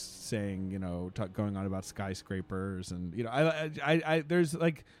Jamie Foxx saying, going on about skyscrapers, and I there's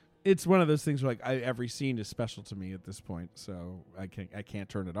like, it's one of those things where like every scene is special to me at this point, so I can't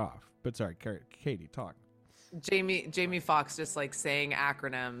turn it off. But sorry, Katie, talk. Jamie Foxx just like saying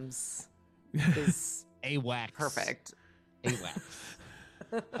acronyms is AWACS. Perfect. AWACS.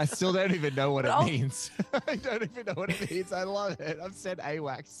 I still don't even know what it means. I don't even know what it means. I love it. I've said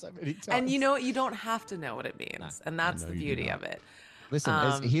AWACS so many times. And you don't have to know what it means. And that's the beauty of it.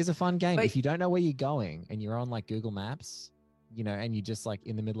 Listen, here's a fun game. If you don't know where you're going and you're on like Google Maps, and you're just like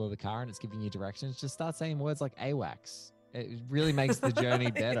in the middle of the car and it's giving you directions, just start saying words like AWACS. It really makes the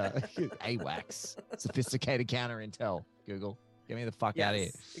journey better. AWACS. Sophisticated counter intel. Google. Get me the fuck out of here.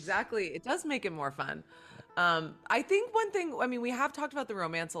 Exactly. It does make it more fun. I think one thing, we have talked about the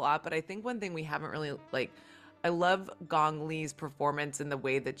romance a lot, but I think one thing we haven't really, I love Gong Li's performance in the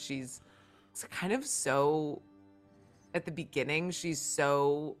way that she's kind of so, at the beginning, she's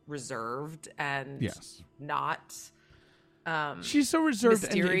so reserved and not she's so reserved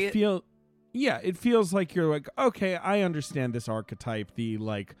mysterious. And it feels like you're like, okay, I understand this archetype, the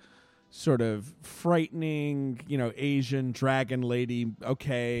like sort of frightening, Asian dragon lady.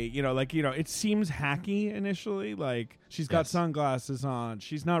 Okay. It seems hacky initially. Like, she's got sunglasses on.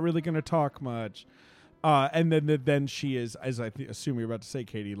 She's not really going to talk much. And then she is, as I assume you're about to say,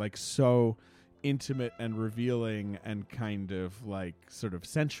 Katie, like so intimate and revealing and kind of like sort of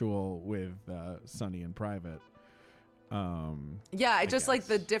sensual with Sunny in private. Yeah, I just like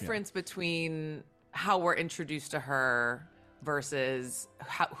the difference between how we're introduced to her versus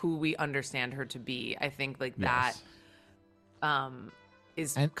who we understand her to be. I think like that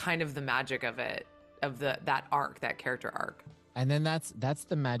is kind of the magic of it, of that arc, that character arc. And then that's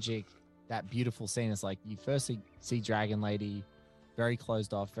the magic, that beautiful scene. Is like you first see Dragon Lady very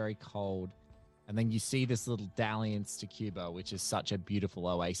closed off, very cold. And then you see this little dalliance to Cuba, which is such a beautiful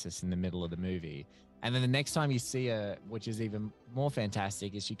oasis in the middle of the movie. And then the next time you see her, which is even more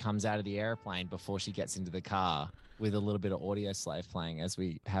fantastic, is she comes out of the airplane before she gets into the car with a little bit of Audio Slave playing, as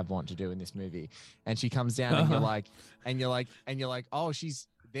we have want to do in this movie. And she comes down and you're like, oh,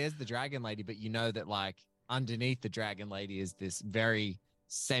 there's the Dragon Lady. But you know that like underneath the Dragon Lady is this very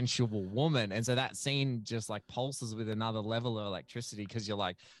sensual woman. And so that scene just like pulses with another level of electricity, because you're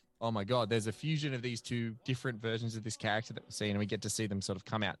like, oh my God, there's a fusion of these two different versions of this character that we're seeing, and we get to see them sort of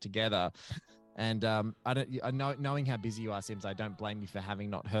come out together. And knowing how busy you are, Sims, I don't blame you for having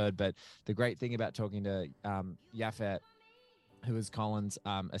not heard. But the great thing about talking to Yafet, who is Colin's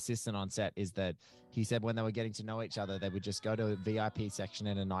assistant on set, is that he said when they were getting to know each other, they would just go to a VIP section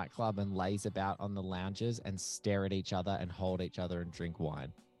in a nightclub and laze about on the lounges and stare at each other and hold each other and drink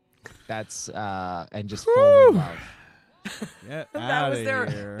wine. That's and just fall in love. That was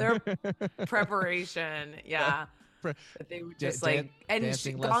their preparation. Yeah. They would just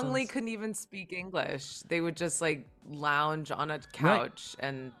Gong Li couldn't even speak English. They would just like lounge on a couch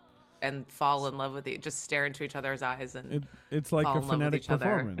and fall in love with it, just stare into each other's eyes, and it's like a phonetic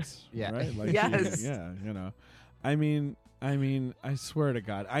performance. Right? Like yes. You know. I mean, I swear to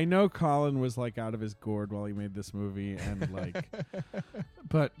God, I know Colin was like out of his gourd while he made this movie, and like,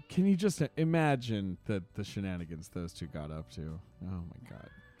 but can you just imagine the shenanigans those two got up to? Oh my God.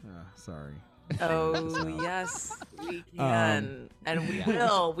 Sorry. Oh yes, we can, and we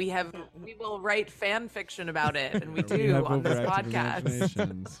will. We will write fan fiction about it, and we do on this podcast.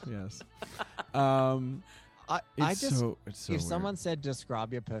 Yes. It's so if weird. Someone said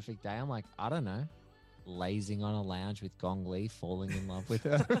describe your perfect day, I'm like, I don't know. Lazing on a lounge with Gong Li, falling in love with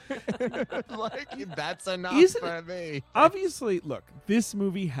her. Like, that's enough for me. Obviously, look, this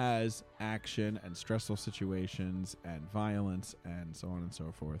movie has action and stressful situations and violence and so on and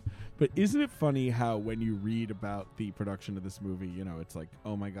so forth. But isn't it funny how when you read about the production of this movie, you know, it's like,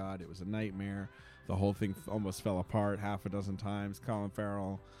 oh my God, it was a nightmare. The whole thing almost fell apart half a dozen times. Colin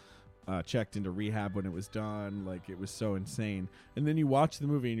Farrell checked into rehab when it was done. Like, it was so insane. And then you watch the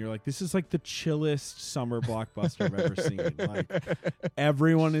movie and you're like, this is like the chillest summer blockbuster I've ever seen. Like,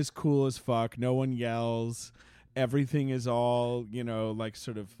 everyone is cool as fuck. No one yells. Everything is all, you know, like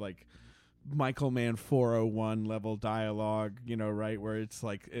sort of like Michael Mann 401 level dialogue, you know, right? Where it's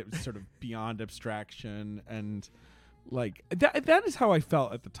like, it's sort of beyond abstraction. And like, that is how I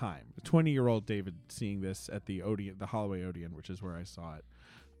felt at the time. 20-year-old David seeing this at the Odeon, the Holloway Odeon, which is where I saw it.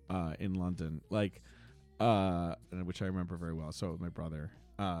 In London, like, which I remember very well. So with my brother,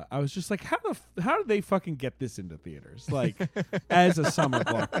 I was just like, how did they fucking get this into theaters? Like, as a summer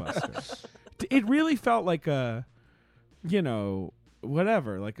blockbuster, it really felt like a, you know,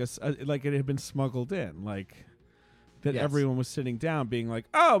 whatever, like like it had been smuggled in, like that. Yes. Everyone was sitting down, being like,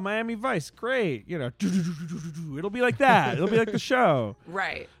 "Oh, Miami Vice, great!" You know, it'll be like that. It'll be like the show,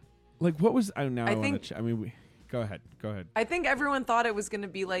 right? Like, what was I want to? I mean, Go ahead. I think everyone thought it was going to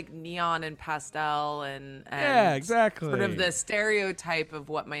be like neon and pastel and yeah, exactly. Sort of the stereotype of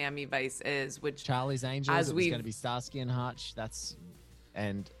what Miami Vice is, which Charlie's Angels, it was going to be Starsky and Hutch.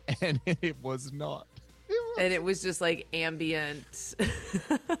 And it was not. And it was just like ambient,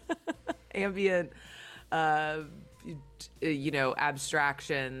 you know,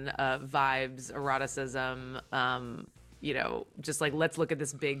 abstraction, vibes, eroticism. You know, just like, let's look at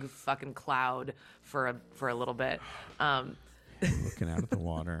this big fucking cloud for a little bit. Looking out at the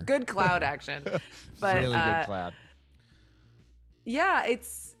water. Good cloud action. But really good cloud.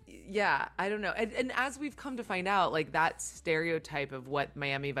 Yeah, I don't know. And as we've come to find out, like, that stereotype of what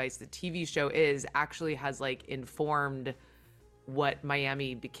Miami Vice, the TV show, is actually has like informed what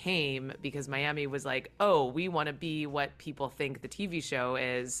Miami became, because Miami was like, oh, we want to be what people think the TV show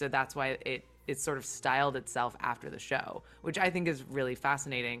is. So that's why it sort of styled itself after the show, which I think is really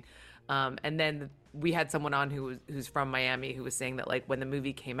fascinating. And then we had someone on who's from Miami who was saying that, like, when the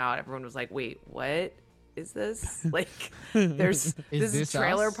movie came out, everyone was like, wait, what is this? Like, this is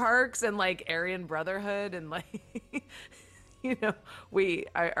trailer us? Parks and like Aryan Brotherhood and like, you know, wait,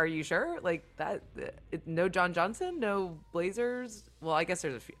 are you sure? Like that, no John Johnson, no Blazers. Well, I guess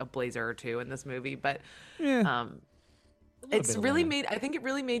there's a Blazer or two in this movie, but, yeah. It's really made, I think it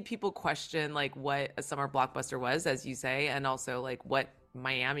really made people question like what a summer blockbuster was, as you say, and also like what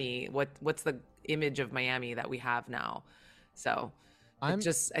Miami, what's the image of Miami that we have now. So it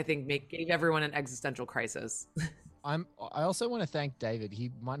just, I think, gave everyone an existential crisis. I also want to thank David.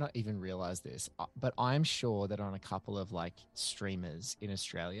 He might not even realize this, but I'm sure that on a couple of like streamers in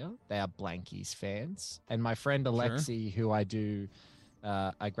Australia, they are Blankies fans. And my friend Alexi, who I do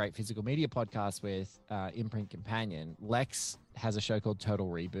a great physical media podcast with, Imprint Companion, Lex has a show called Total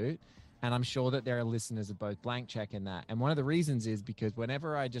Reboot. And I'm sure that there are listeners of both Blank Check and that. And one of the reasons is because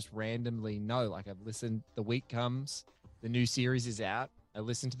whenever I just randomly know, like I've listened, the week comes, the new series is out, I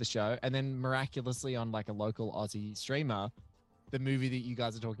listen to the show, and then miraculously on like a local Aussie streamer, the movie that you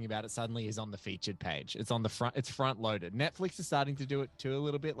guys are talking about, it suddenly is on the featured page. It's on the front. It's front loaded. Netflix is starting to do it too a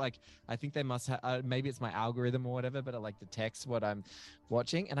little bit. Like I think they must have, maybe it's my algorithm or whatever, but I like detects what I'm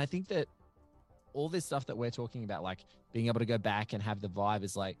watching. And I think that all this stuff that we're talking about, like being able to go back and have the vibe,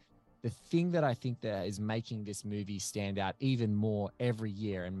 is like the thing that I think that is making this movie stand out even more every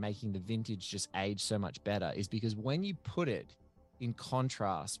year and making the vintage just age so much better is because when you put it in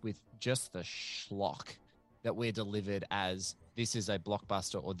contrast with just the schlock that we're delivered as this is a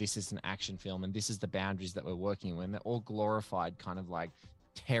blockbuster or this is an action film and this is the boundaries that we're working with, and they're all glorified kind of like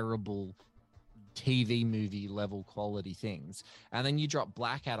terrible TV movie level quality things. And then you drop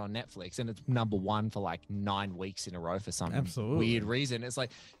Blackout on Netflix and it's #1 for like 9 weeks in a row for some weird reason. It's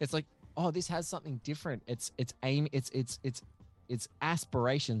like, oh, this has something different. Its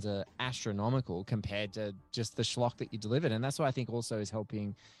aspirations are astronomical compared to just the schlock that you delivered. And that's what I think also is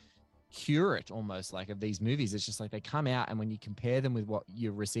helping cure it almost like of these movies. It's just like they come out and when you compare them with what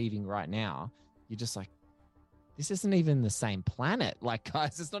you're receiving right now, you're just like, this isn't even the same planet. Like,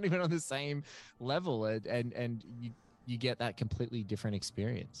 guys, it's not even on the same level. And you get that completely different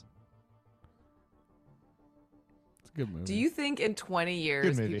experience. It's a good movie. Do you think in 20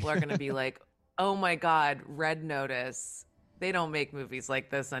 years people are going to be like, oh my God, Red Notice, they don't make movies like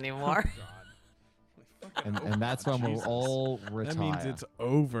this anymore? Oh, God. And that's when we'll all retire. That means it's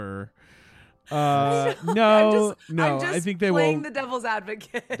over. No, I think they will. Playing the devil's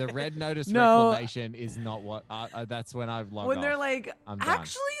advocate. The Red Notice reclamation is not what. That's when I've logged when off. they're like,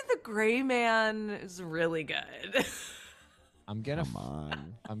 actually, the Gray Man is really good. I'm gonna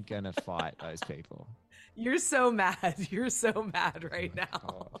fight those people. You're so mad. You're so mad right now.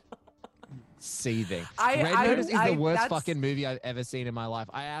 God. Seething. Red Notice is the worst fucking movie I've ever seen in my life.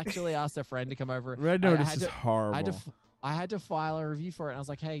 I actually asked a friend to come over. Red Notice is horrible. I had to file a review for it. And I was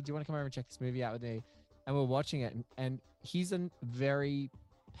like, hey, do you want to come over and check this movie out with me? And we're watching it. And he's a very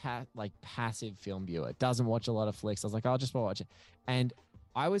passive film viewer. Doesn't watch a lot of flicks. I was like, I'll just watch it. And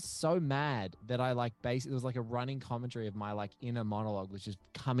I was so mad that I basically, it was like a running commentary of my inner monologue, which is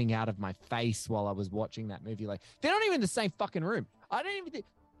coming out of my face while I was watching that movie. Like, they're not even in the same fucking room. I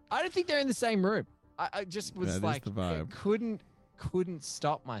don't think they're in the same room. I just was couldn't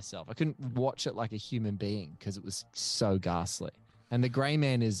stop myself. I couldn't watch it like a human being because it was so ghastly. And The Gray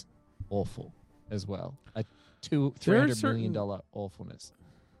Man is awful as well. A $300 million awfulness.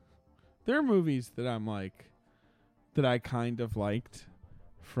 There are movies that I'm like, that I kind of liked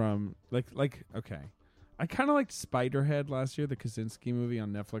from okay. I kind of liked Spiderhead last year, the Kaczynski movie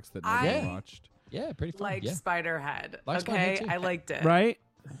on Netflix that nobody watched. Yeah, pretty fun. Like Spiderhead. Like okay, Spiderhead I liked it. Right?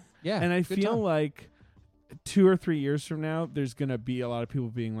 Yeah. And I feel like 2 or 3 years from now, there's going to be a lot of people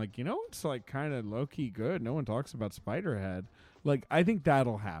being like, it's like kind of low-key good. No one talks about Spiderhead. Like, I think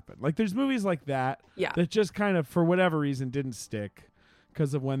that'll happen. Like, there's movies like that that just kind of, for whatever reason, didn't stick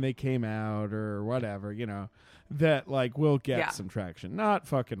because of when they came out or whatever, that, like, will get some traction. Not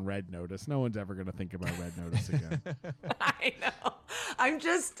fucking Red Notice. No one's ever going to think about Red Notice again. I know. I'm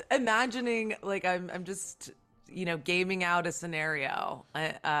just imagining, like, I'm just... gaming out a scenario.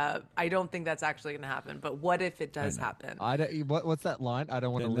 I don't think that's actually going to happen. But what if it does happen? What's that line? I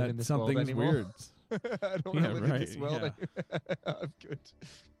don't want to live in this world anymore. Weird. I don't want to live in this world anymore. I'm good.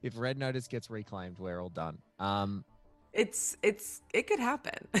 If Red Notice gets reclaimed, we're all done. It could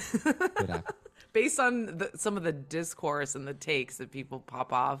happen. Based on some of the discourse and the takes that people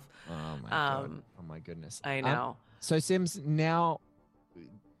pop off. Oh my god! Oh my goodness! I know. So Sims, now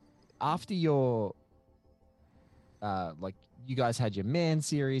after your you guys had your Man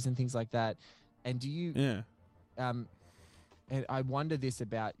series and things like that, and do you and I wonder this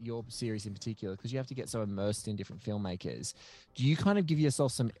about your series in particular, because you have to get so immersed in different filmmakers. Do you kind of give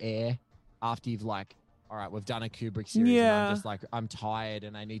yourself some air after you've all right, we've done a Kubrick series and I'm just I'm tired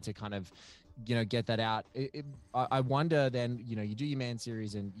and I need to kind of get that out. I wonder then, you do your Man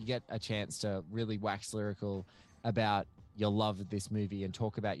series and you get a chance to really wax lyrical about your love of this movie and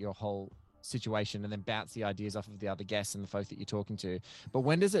talk about your whole situation and then bounce the ideas off of the other guests and the folk that you're talking to. But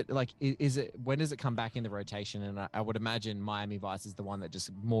when does it when does it come back in the rotation? And I would imagine Miami Vice is the one that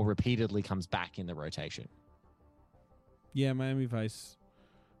just more repeatedly comes back in the rotation. Yeah, Miami Vice,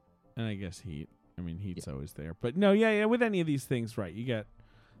 and I guess Heat. I mean, Heat's always there. But no, yeah, with any of these things, right, you get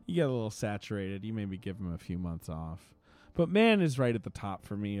a little saturated. You maybe give them a few months off. But Mann is right at the top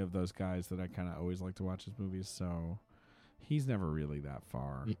for me of those guys that I kind of always like to watch his movies, so he's never really that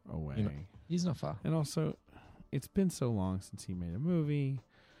far away. He's not far. And also, it's been so long since he made a movie,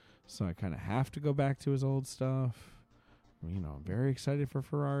 so I kind of have to go back to his old stuff. I'm very excited for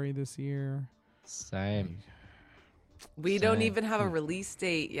Ferrari this year. Same. We don't even have a release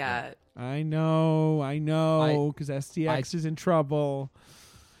date yet. I know, because STX is in trouble.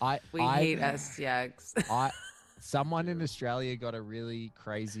 We hate STX. Someone in Australia got a really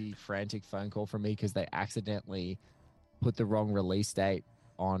crazy, frantic phone call from me because they accidentally put the wrong release date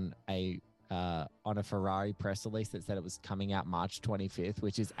on a Ferrari press release that said it was coming out March 25th,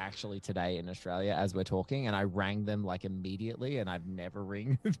 which is actually today in Australia as we're talking. And I rang them like immediately, and I've never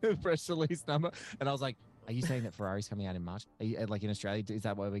ring the press release number. And I was like, are you saying that Ferrari's coming out in March? Are you, like in Australia, is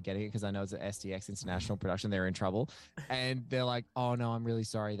that why we're getting it? Because I know it's an STX international production. They're in trouble. And they're like, oh no, I'm really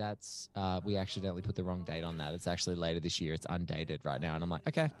sorry. That's, we accidentally put the wrong date on that. It's actually later this year. It's undated right now. And I'm like,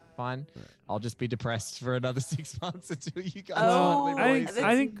 okay, fine. I'll just be depressed for another 6 months until you guys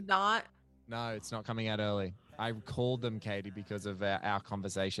I think not. No, it's not coming out early. I called them, Katie, because of our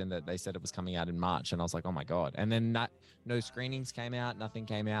conversation that they said it was coming out in March. And I was like, oh my God. And then no screenings came out, nothing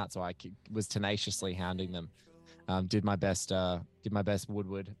came out. So I was tenaciously hounding them. Did my best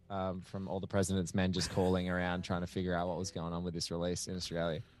Woodward from All the President's Men, just calling around trying to figure out what was going on with this release in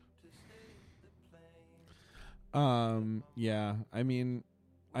Australia. Yeah, I mean,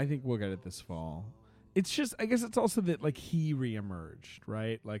 I think we'll get it this fall. It's just, I guess it's also that like he reemerged,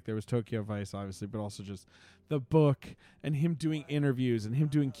 right? Like there was Tokyo Vice, obviously, but also just the book and him doing interviews and him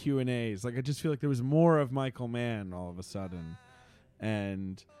doing Q&As. Like I just feel like there was more of Michael Mann all of a sudden.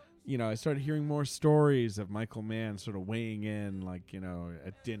 And, I started hearing more stories of Michael Mann sort of weighing in, like,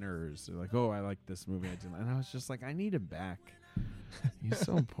 at dinners. Like, oh, I like this movie. And I was just like, I need him back. He's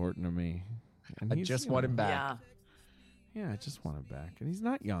so important to me. And I just want him back. Yeah. Yeah, I just want him back. And he's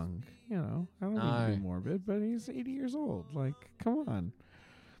not young, I don't mean to be morbid, but he's 80 years old. Like, come on.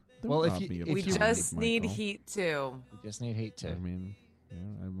 Well, we just need Heat too. We just need Heat too. I mean,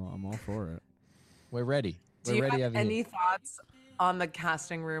 I'm all for it. We're ready. Do you have any thoughts on the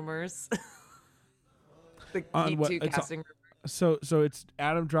casting rumors? The Heat 2 casting rumors. So it's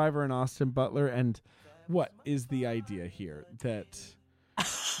Adam Driver and Austin Butler, and what is the idea here?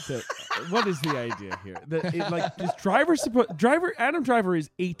 What is the idea here? Adam Driver is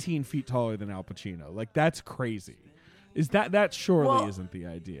 18 feet taller than Al Pacino. Like that's crazy. Is that surely isn't the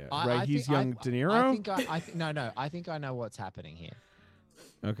idea, right? He's young De Niro. I think I know what's happening here.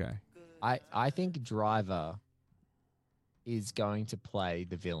 Okay. I think Driver is going to play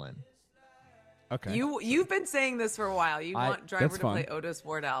the villain. Okay. You've been saying this for a while. You want Driver to play Otis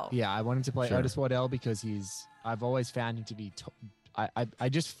Wardell. Yeah, I want him to play Otis Wardell because I've always found him to be. I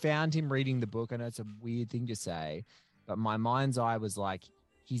just found him reading the book. I know it's a weird thing to say, but my mind's eye was like,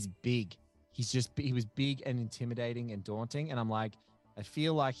 he's big. He was big and intimidating and daunting. And I'm like, I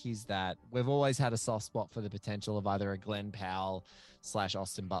feel like he's that. We've always had a soft spot for the potential of either a Glenn Powell /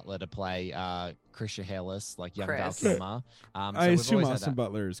 Austin Butler to play Chris Hairless, like young Val Kilmer. I assume Austin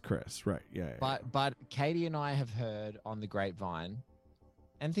Butler is Chris, right? Yeah. But Katie and I have heard on the grapevine,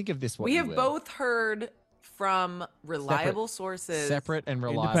 and think of this: we have both heard from reliable sources, separate and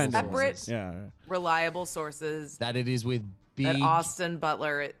reliable sources. Reliable sources that it is with big. That Austin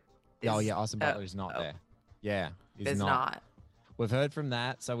Butler. Austin Butler is not there. Yeah, is not. We've heard from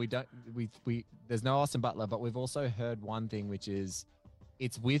that, so we don't. We there's no Austin Butler, but we've also heard one thing, which is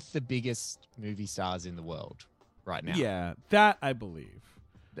it's with the biggest movie stars in the world right now. Yeah, that I believe.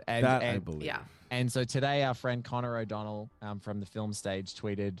 I believe. Yeah. And so today, our friend Connor O'Donnell from the Film Stage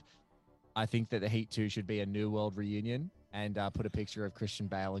tweeted, I think that the Heat 2 should be a New World reunion, and put a picture of Christian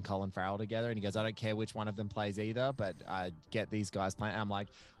Bale and Colin Farrell together. And he goes, I don't care which one of them plays either, but I get these guys playing. And I'm like,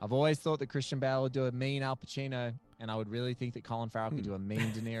 I've always thought that Christian Bale would do a mean Al Pacino, and I would really think that Colin Farrell could do a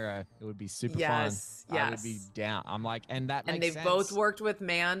mean De Niro. It would be super fun. Yes. I would be down. I'm like, and that makes sense. And they've both worked with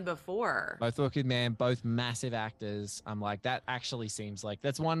Mann before. Both worked with Mann, both massive actors. I'm like, that actually seems like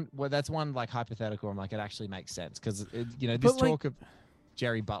that's one like hypothetical. I'm like, it actually makes sense because this talk of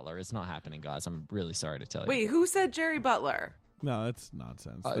Jerry Butler is not happening, guys. I'm really sorry to tell you. Wait, who said Jerry Butler? No, that's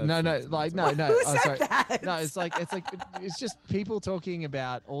nonsense. No, That's no, nonsense. like no, no. Who Oh, said sorry. that? No, it's just people talking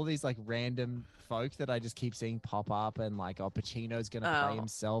about all these like random folk that I just keep seeing pop up, and like, oh, Pacino's gonna play Oh.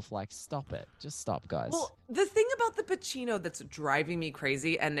 himself. Like, stop it, just stop, guys. Well, the thing about the Pacino that's driving me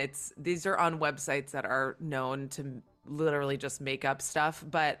crazy, and these are on websites that are known to literally just make up stuff,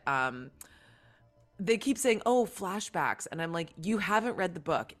 but they keep saying, oh, flashbacks. And I'm like, you haven't read the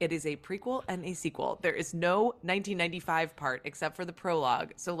book. It is a prequel and a sequel. There is no 1995 part except for the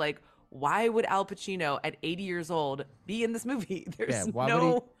prologue. So, like, why would Al Pacino at 80 years old be in this movie? There's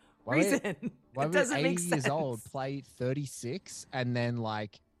no reason. Why It would doesn't 80 make years sense. old play 36 and then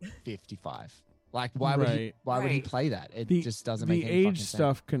like 55? Like, why would he Right. play that? It just doesn't the make any fucking age sense.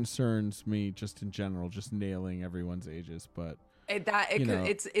 stuff concerns me just in general, just nailing everyone's ages. But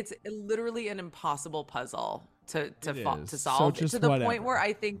It's literally an impossible puzzle to is. solve, So just to the whatever. point where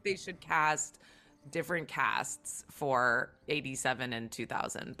I think they should cast different casts for 87 and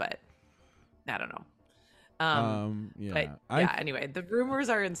 2000, but I don't know. yeah, But anyway, the rumors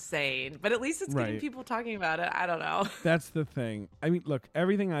are insane, but at least it's getting Right. people talking about it. I don't know. That's the thing. I mean, look,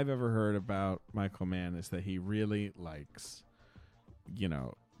 everything I've ever heard about Michael Mann is that he really likes,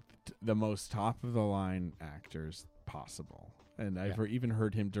 the most top of the line actors possible. And I've even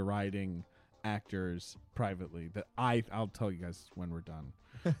heard him deriding actors privately that I'll tell you guys when we're done.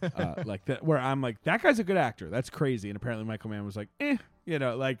 Like that, where I'm like, that guy's a good actor. That's crazy. And apparently Michael Mann was like,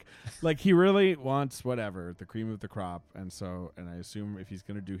 like he really wants whatever, the cream of the crop. And I assume if he's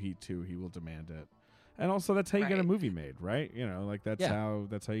going to do Heat 2, he will demand it. And also that's how you get a Right. movie made, right? Like that's how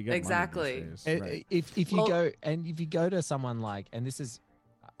you get Exactly. money these days. Right. If you go to someone like, and this is,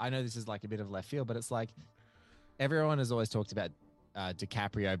 I know this is like a bit of left field, but it's like everyone has always talked about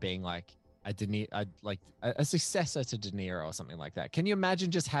DiCaprio being like a successor to De Niro or something like that. Can you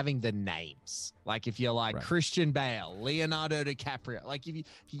imagine just having the names? Like if you're like Right. Christian Bale, Leonardo DiCaprio, like if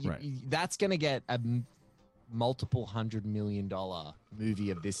Right. that's going to get a multiple $100 million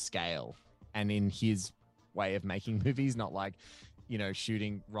movie of this scale, and in his way of making movies, not like,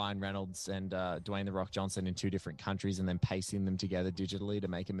 shooting Ryan Reynolds and Dwayne The Rock Johnson in 2 different countries and then pasting them together digitally to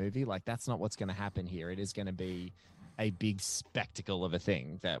make a movie. Like, that's not what's going to happen here. It is going to be a big spectacle of a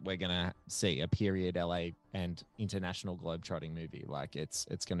thing that we're going to see, a period LA and international globetrotting movie. Like, it's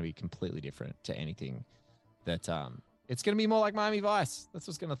going to be completely different to anything that it's going to be more like Miami Vice. That's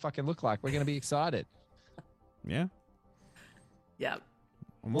what's going to fucking look like. We're going to be excited. Yeah. Yeah.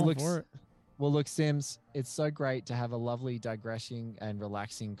 I'm Well, all look, for it. Well, look, Sims, it's so great to have a lovely digressing and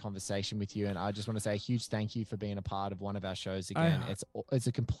relaxing conversation with you. And I just want to say a huge thank you for being a part of one of our shows again. It's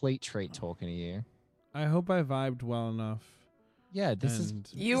a complete treat talking to you. I hope I vibed well enough. Yeah,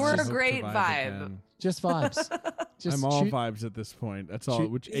 You I were a hope to great vibe vibe. again. just vibes. I'm all vibes at this point. That's all,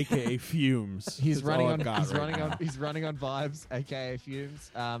 which AKA fumes. He's That's running all on. I've got He's right running now. on. He's running on vibes, aka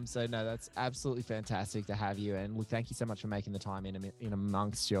fumes. So no, that's absolutely fantastic to have you. And look, thank you so much for making the time in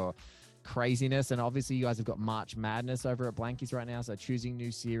amongst your craziness. And obviously, you guys have got March Madness over at Blankies right now. So choosing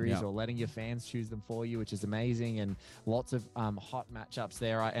new series or letting your fans choose them for you, which is amazing, and lots of hot matchups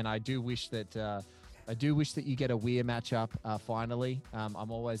there. I do wish that. I do wish that you get a Weir matchup finally. I'm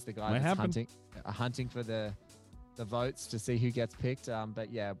always the guy that's hunting for the votes to see who gets picked.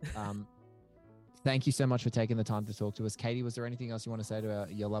 But yeah, thank you so much for taking the time to talk to us. Katie, was there anything else you want to say to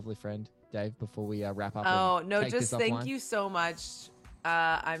your lovely friend, Dave, before we wrap up? Oh, no, take just this thank offline? you so much.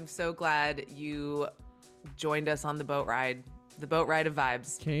 I'm so glad you joined us on the boat ride. The boat ride of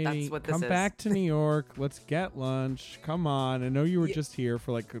vibes. Katie, That's what this come is. back to New York. Let's get lunch. Come on. I know you were just here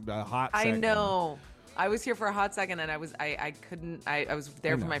for like a hot second. I know. I was here for a hot second, and I was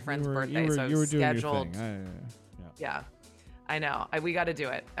there for my friend's birthday, so I you were was doing your scheduled. thing. Yeah, I know. We got to do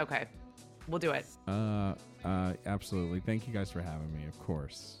it. Okay, we'll do it. Absolutely. Thank you guys for having me. Of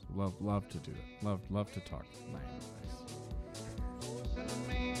course, love to do it. Love to talk Miami Vice.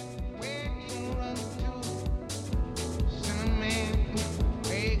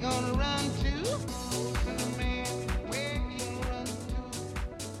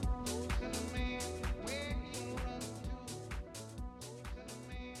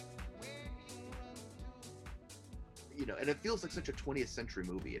 And it feels like such a 20th century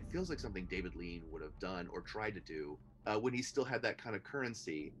movie. It feels like something David Lean would have done or tried to do when he still had that kind of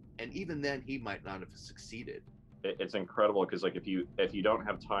currency. And even then, he might not have succeeded. It's incredible because, like, if you don't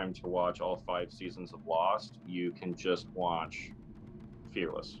have time to watch all 5 seasons of Lost, you can just watch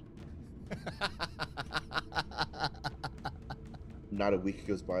Fearless. Not a week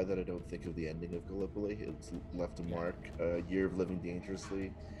goes by that I don't think of the ending of Gallipoli. It's left a mark. Year of Living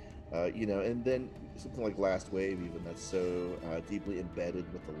Dangerously. And then something like Last Wave, even, that's so deeply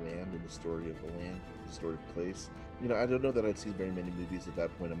embedded with the land and the story of the land, the story of the place. I don't know that I'd seen very many movies at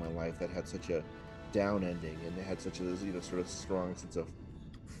that point in my life that had such a down ending, and they had such a sort of strong sense of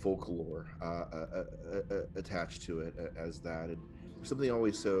folklore attached to it as that, and something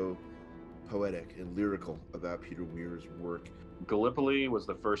always so poetic and lyrical about Peter Weir's work. Gallipoli was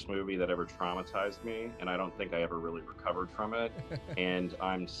the first movie that ever traumatized me, and I don't think I ever really recovered from it. And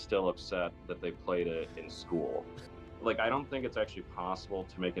I'm still upset that they played it in school. Like, I don't think it's actually possible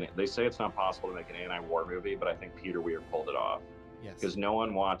to make they say it's not possible to make an anti-war movie, but I think Peter Weir pulled it off. Yes. Because no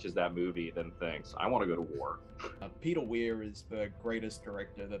one watches that movie then thinks, I want to go to war. Peter Weir is the greatest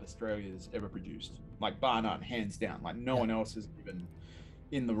director that Australia's ever produced. Like, bar none, hands down. Like, no one else is even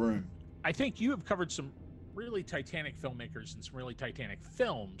in the room. I think you have covered some really titanic filmmakers and some really titanic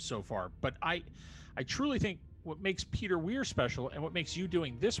films so far, but I truly think what makes Peter Weir special and what makes you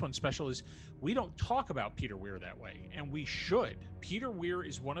doing this one special is we don't talk about Peter Weir that way, and we should. Peter Weir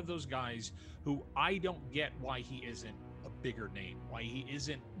is one of those guys who I don't get why he isn't a bigger name, why he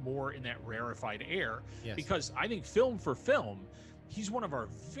isn't more in that rarefied air. Yes. Because I think film for film, he's one of our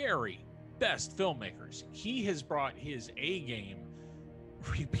very best filmmakers. He has brought his A game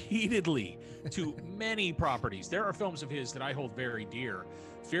repeatedly to many properties. There are films of his that I hold very dear.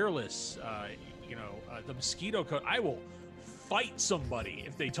 Fearless, The Mosquito Coast. I will fight somebody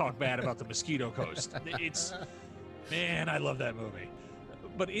if they talk bad about The Mosquito Coast. Man, I love that movie.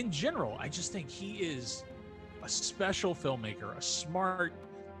 But in general, I just think he is a special filmmaker, a smart,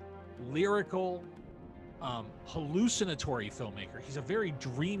 lyrical, hallucinatory filmmaker. He's a very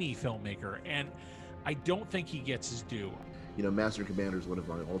dreamy filmmaker, and I don't think he gets his due. Master and Commander is one of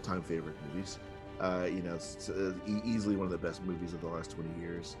my all-time favorite movies. It's easily one of the best movies of the last 20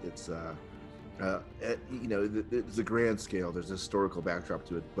 years. It's, it's a grand scale. There's a historical backdrop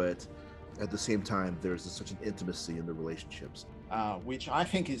to it, but at the same time, there's such an intimacy in the relationships. Which I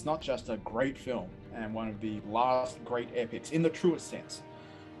think is not just a great film and one of the last great epics in the truest sense.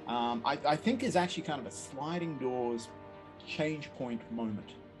 I think is actually kind of a sliding doors change point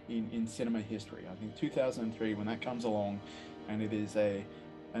moment in cinema history. I think 2003, when that comes along, and it is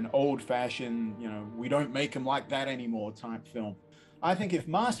an old-fashioned, we don't make them like that anymore type film. I think if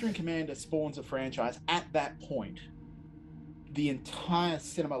Master and Commander spawns a franchise at that point, the entire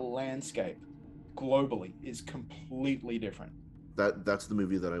cinema landscape globally is completely different. That's the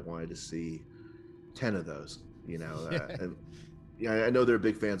movie that I wanted to see 10 of those, and I know they're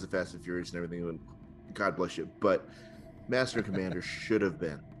big fans of Fast and Furious and everything, and God bless you, but Master and Commander should have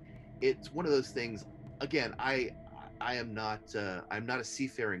been. It's one of those things. Again, I'm not a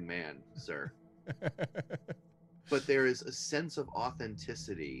seafaring man, sir. But there is a sense of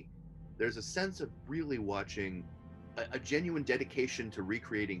authenticity. There's a sense of really watching a genuine dedication to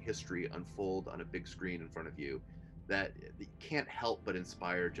recreating history unfold on a big screen in front of you that can't help but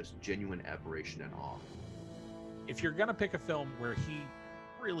inspire just genuine admiration and awe. If you're going to pick a film where he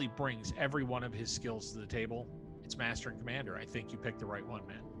really brings every one of his skills to the table, it's Master and Commander. I think you picked the right one,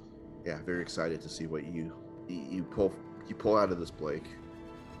 man. Yeah, very excited to see what you pull out of this, Blake.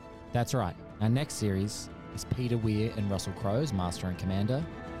 That's right. Our next series is Peter Weir and Russell Crowe's Master and Commander.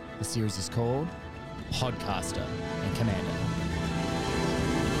 The series is called Podcaster and Commander.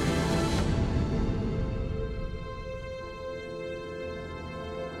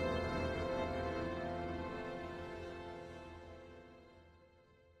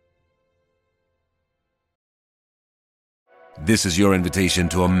 This is your invitation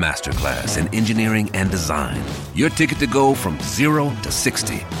to a masterclass in engineering and design. Your ticket to go from 0 to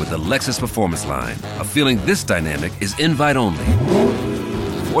 60 with the Lexus Performance Line. A feeling this dynamic is invite only.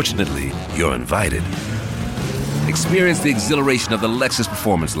 Fortunately, you're invited. Experience the exhilaration of the Lexus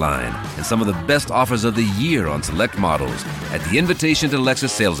Performance Line and some of the best offers of the year on select models at the Invitation to Lexus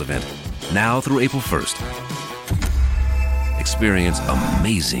sales event, now through April 1st. Experience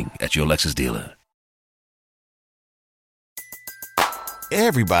amazing at your Lexus dealer.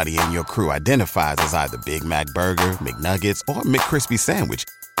 Everybody in your crew identifies as either Big Mac Burger, McNuggets, or McCrispy Sandwich.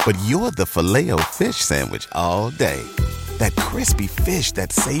 But you're the Filet-O-Fish Sandwich all day. That crispy fish,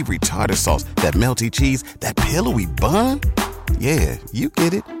 that savory tartar sauce, that melty cheese, that pillowy bun. Yeah, you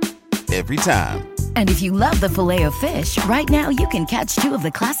get it. Every time. And if you love the Filet-O-Fish, right now you can catch two of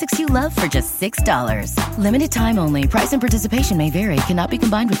the classics you love for just $6. Limited time only. Price and participation may vary. Cannot be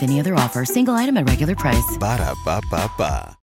combined with any other offer. Single item at regular price. Ba-da-ba-ba-ba.